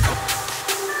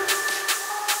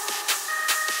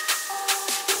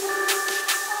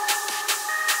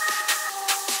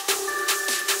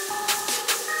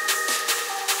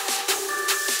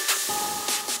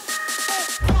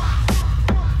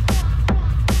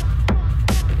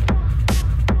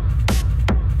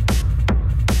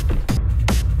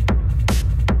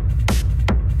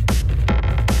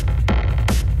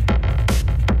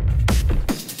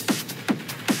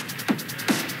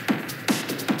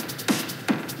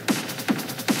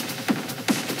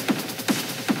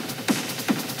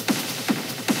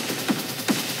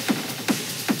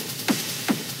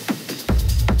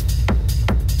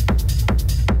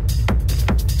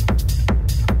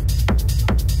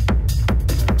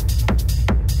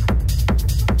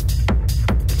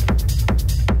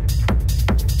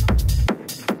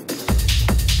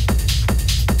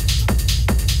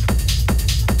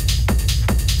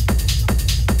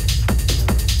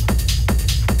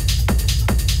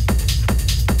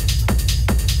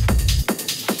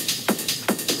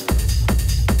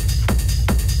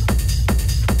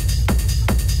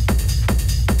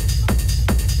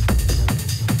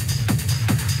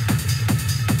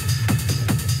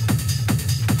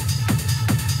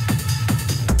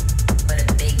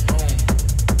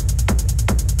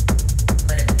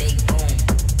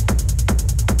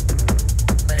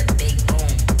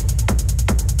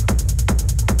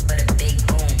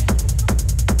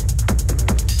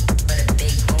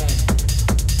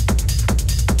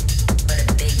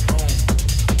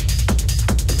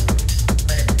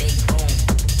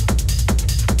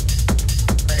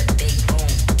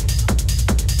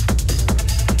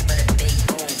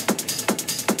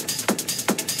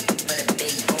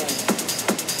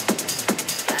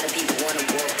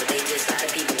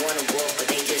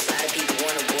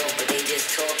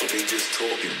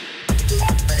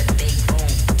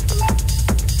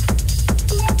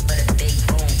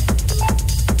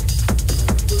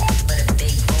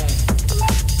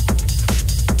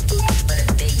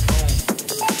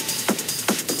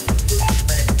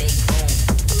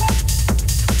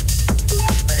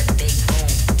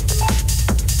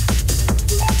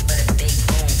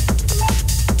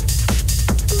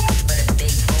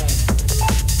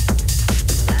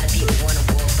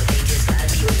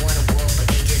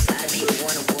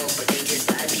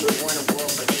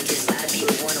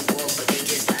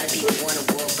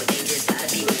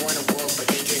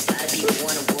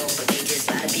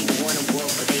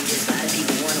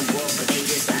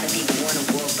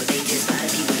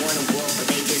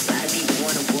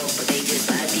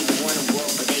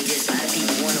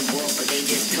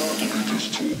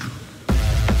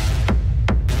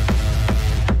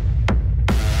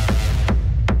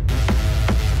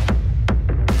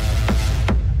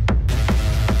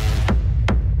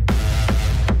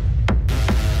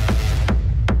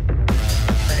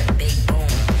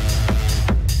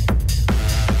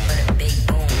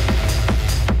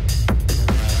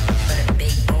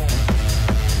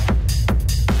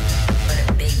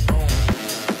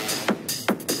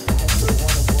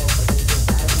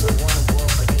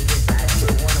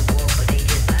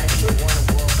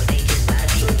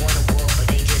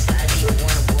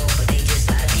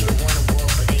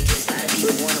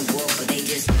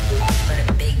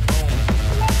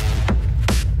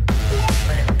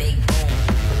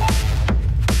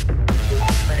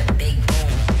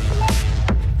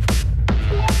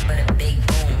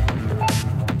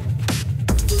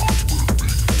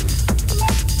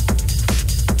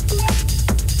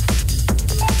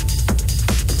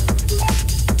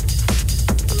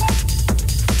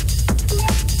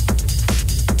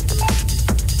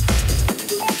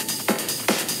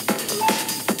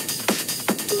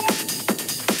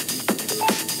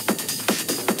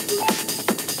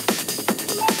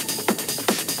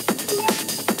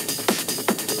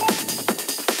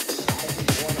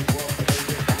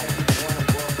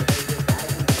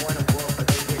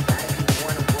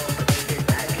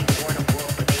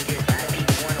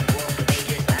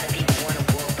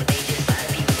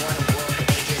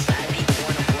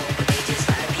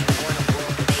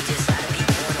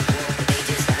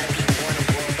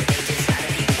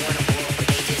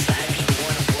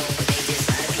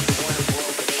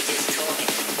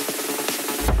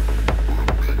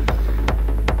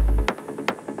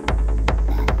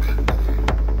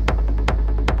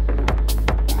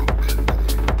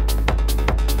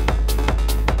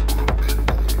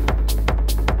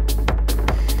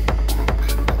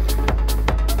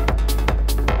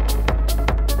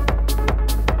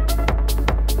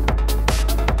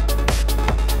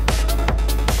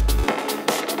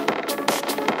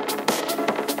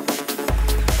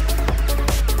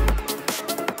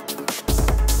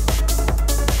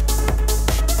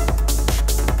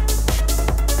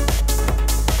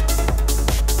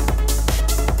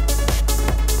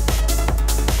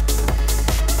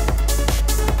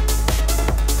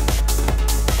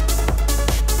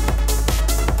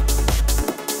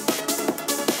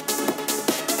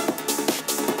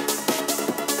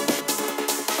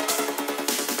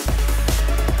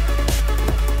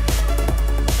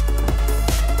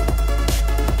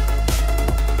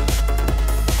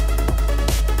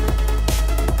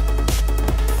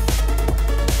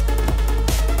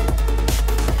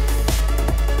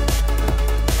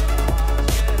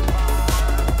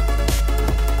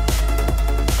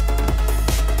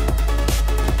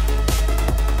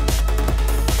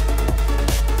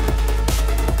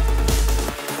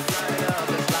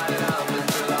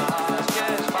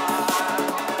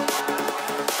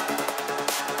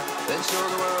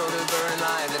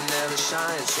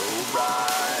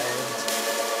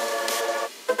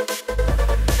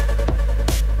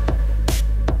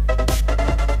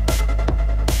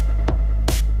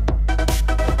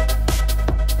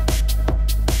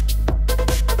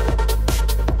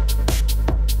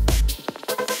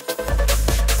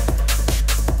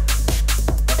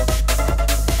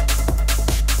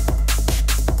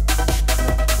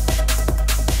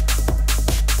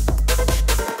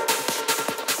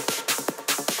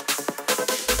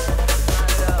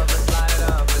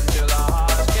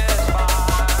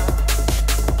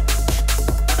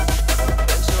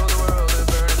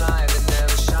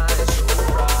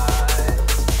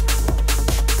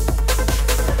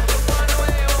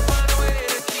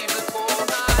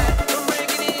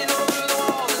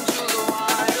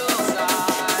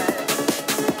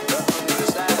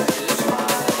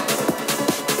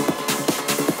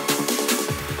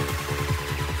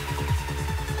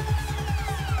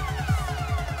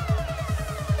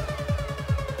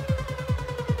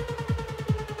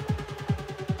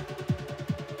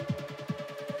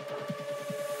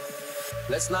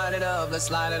 Let's light it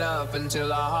up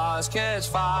until our hearts catch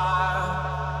fire.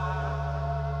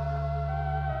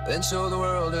 Then show the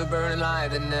world a burning light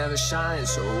that never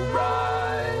shines so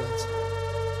bright.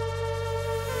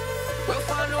 We'll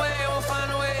find a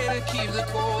way to keep the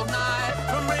cold night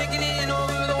from breaking in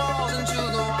over the walls into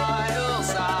the wild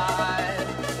side.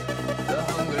 The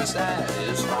hunger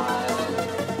satisfied.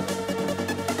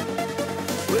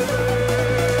 We're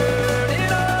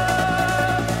burning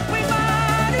up. We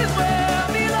might as well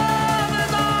be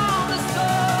lovers on the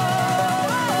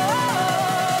soul.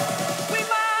 We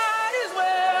might as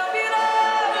well be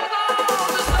lovers on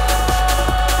the soul.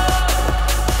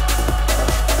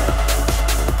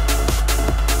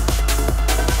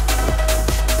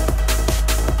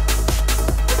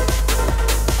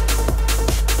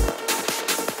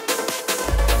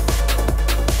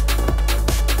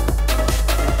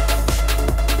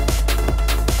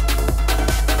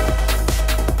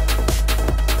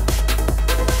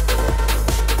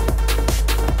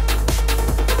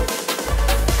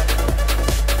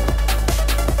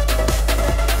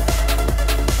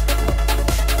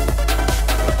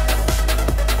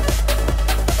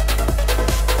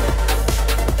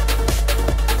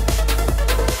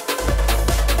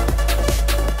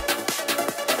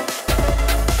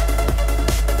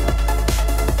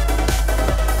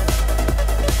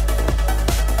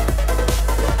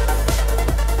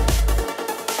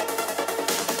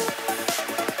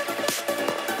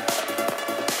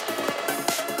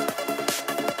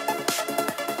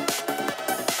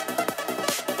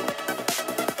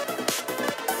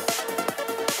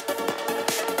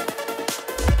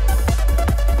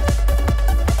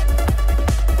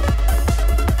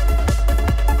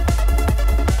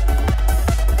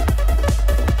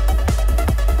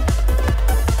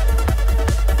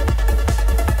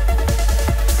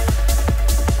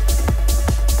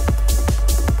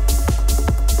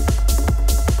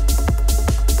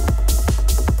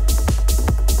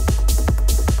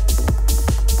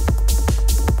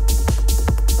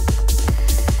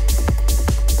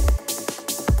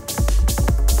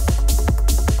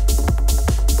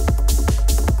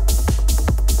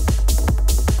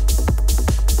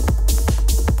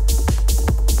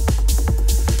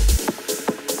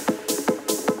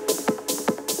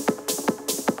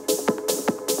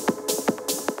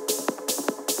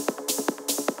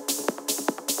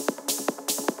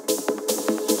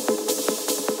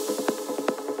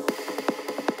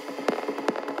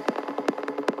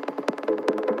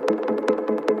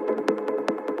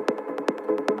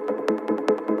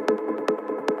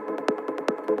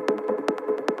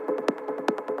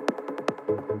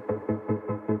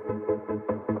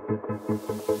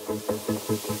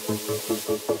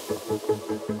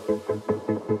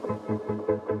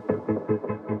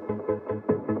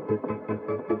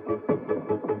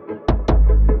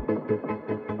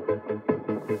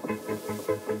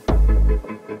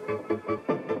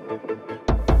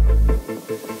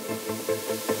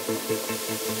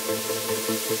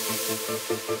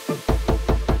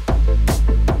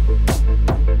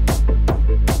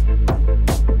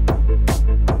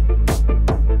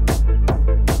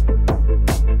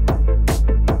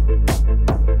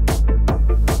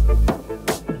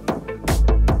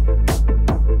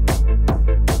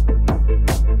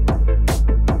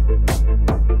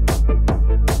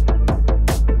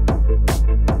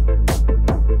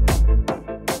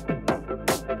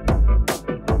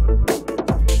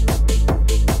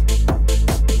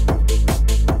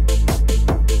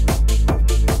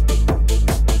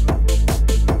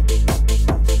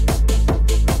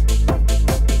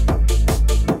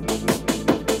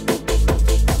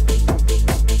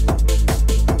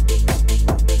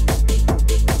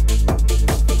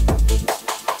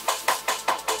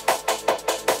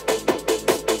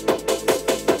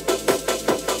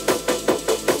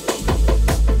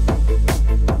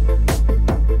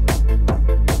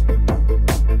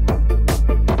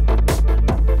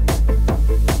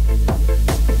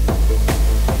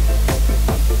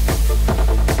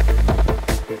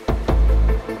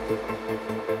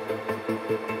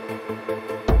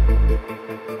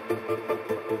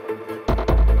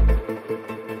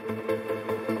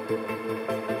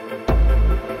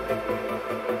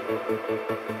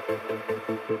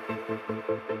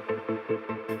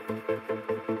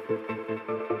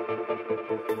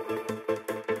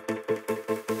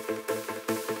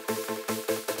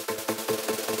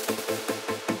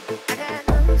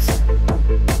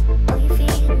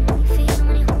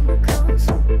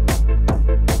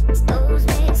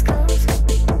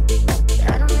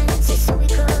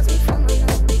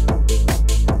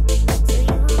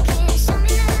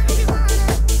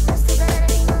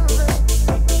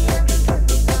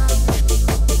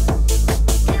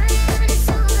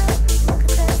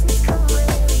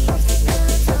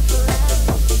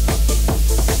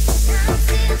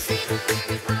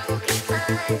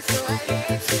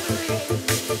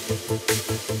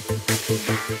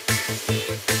 Yeah,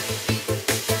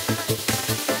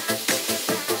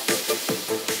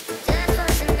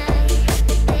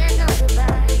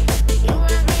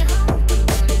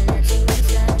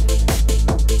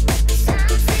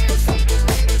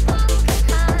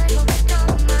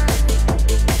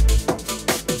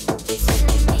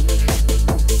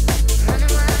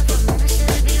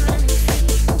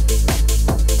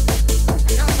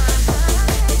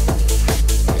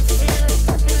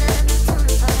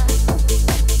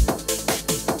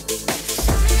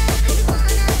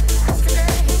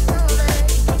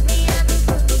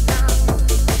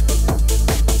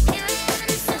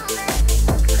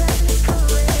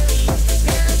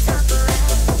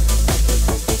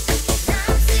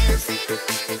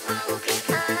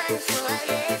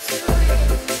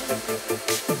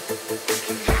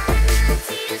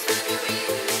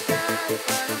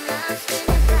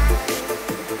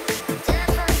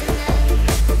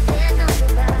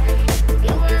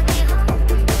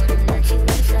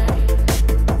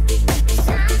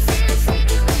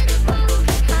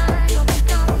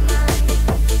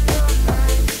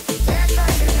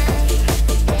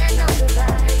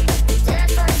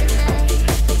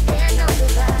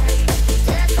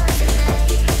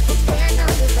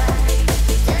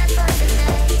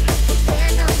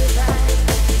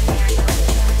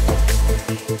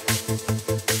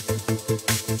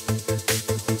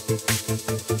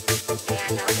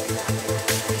 no,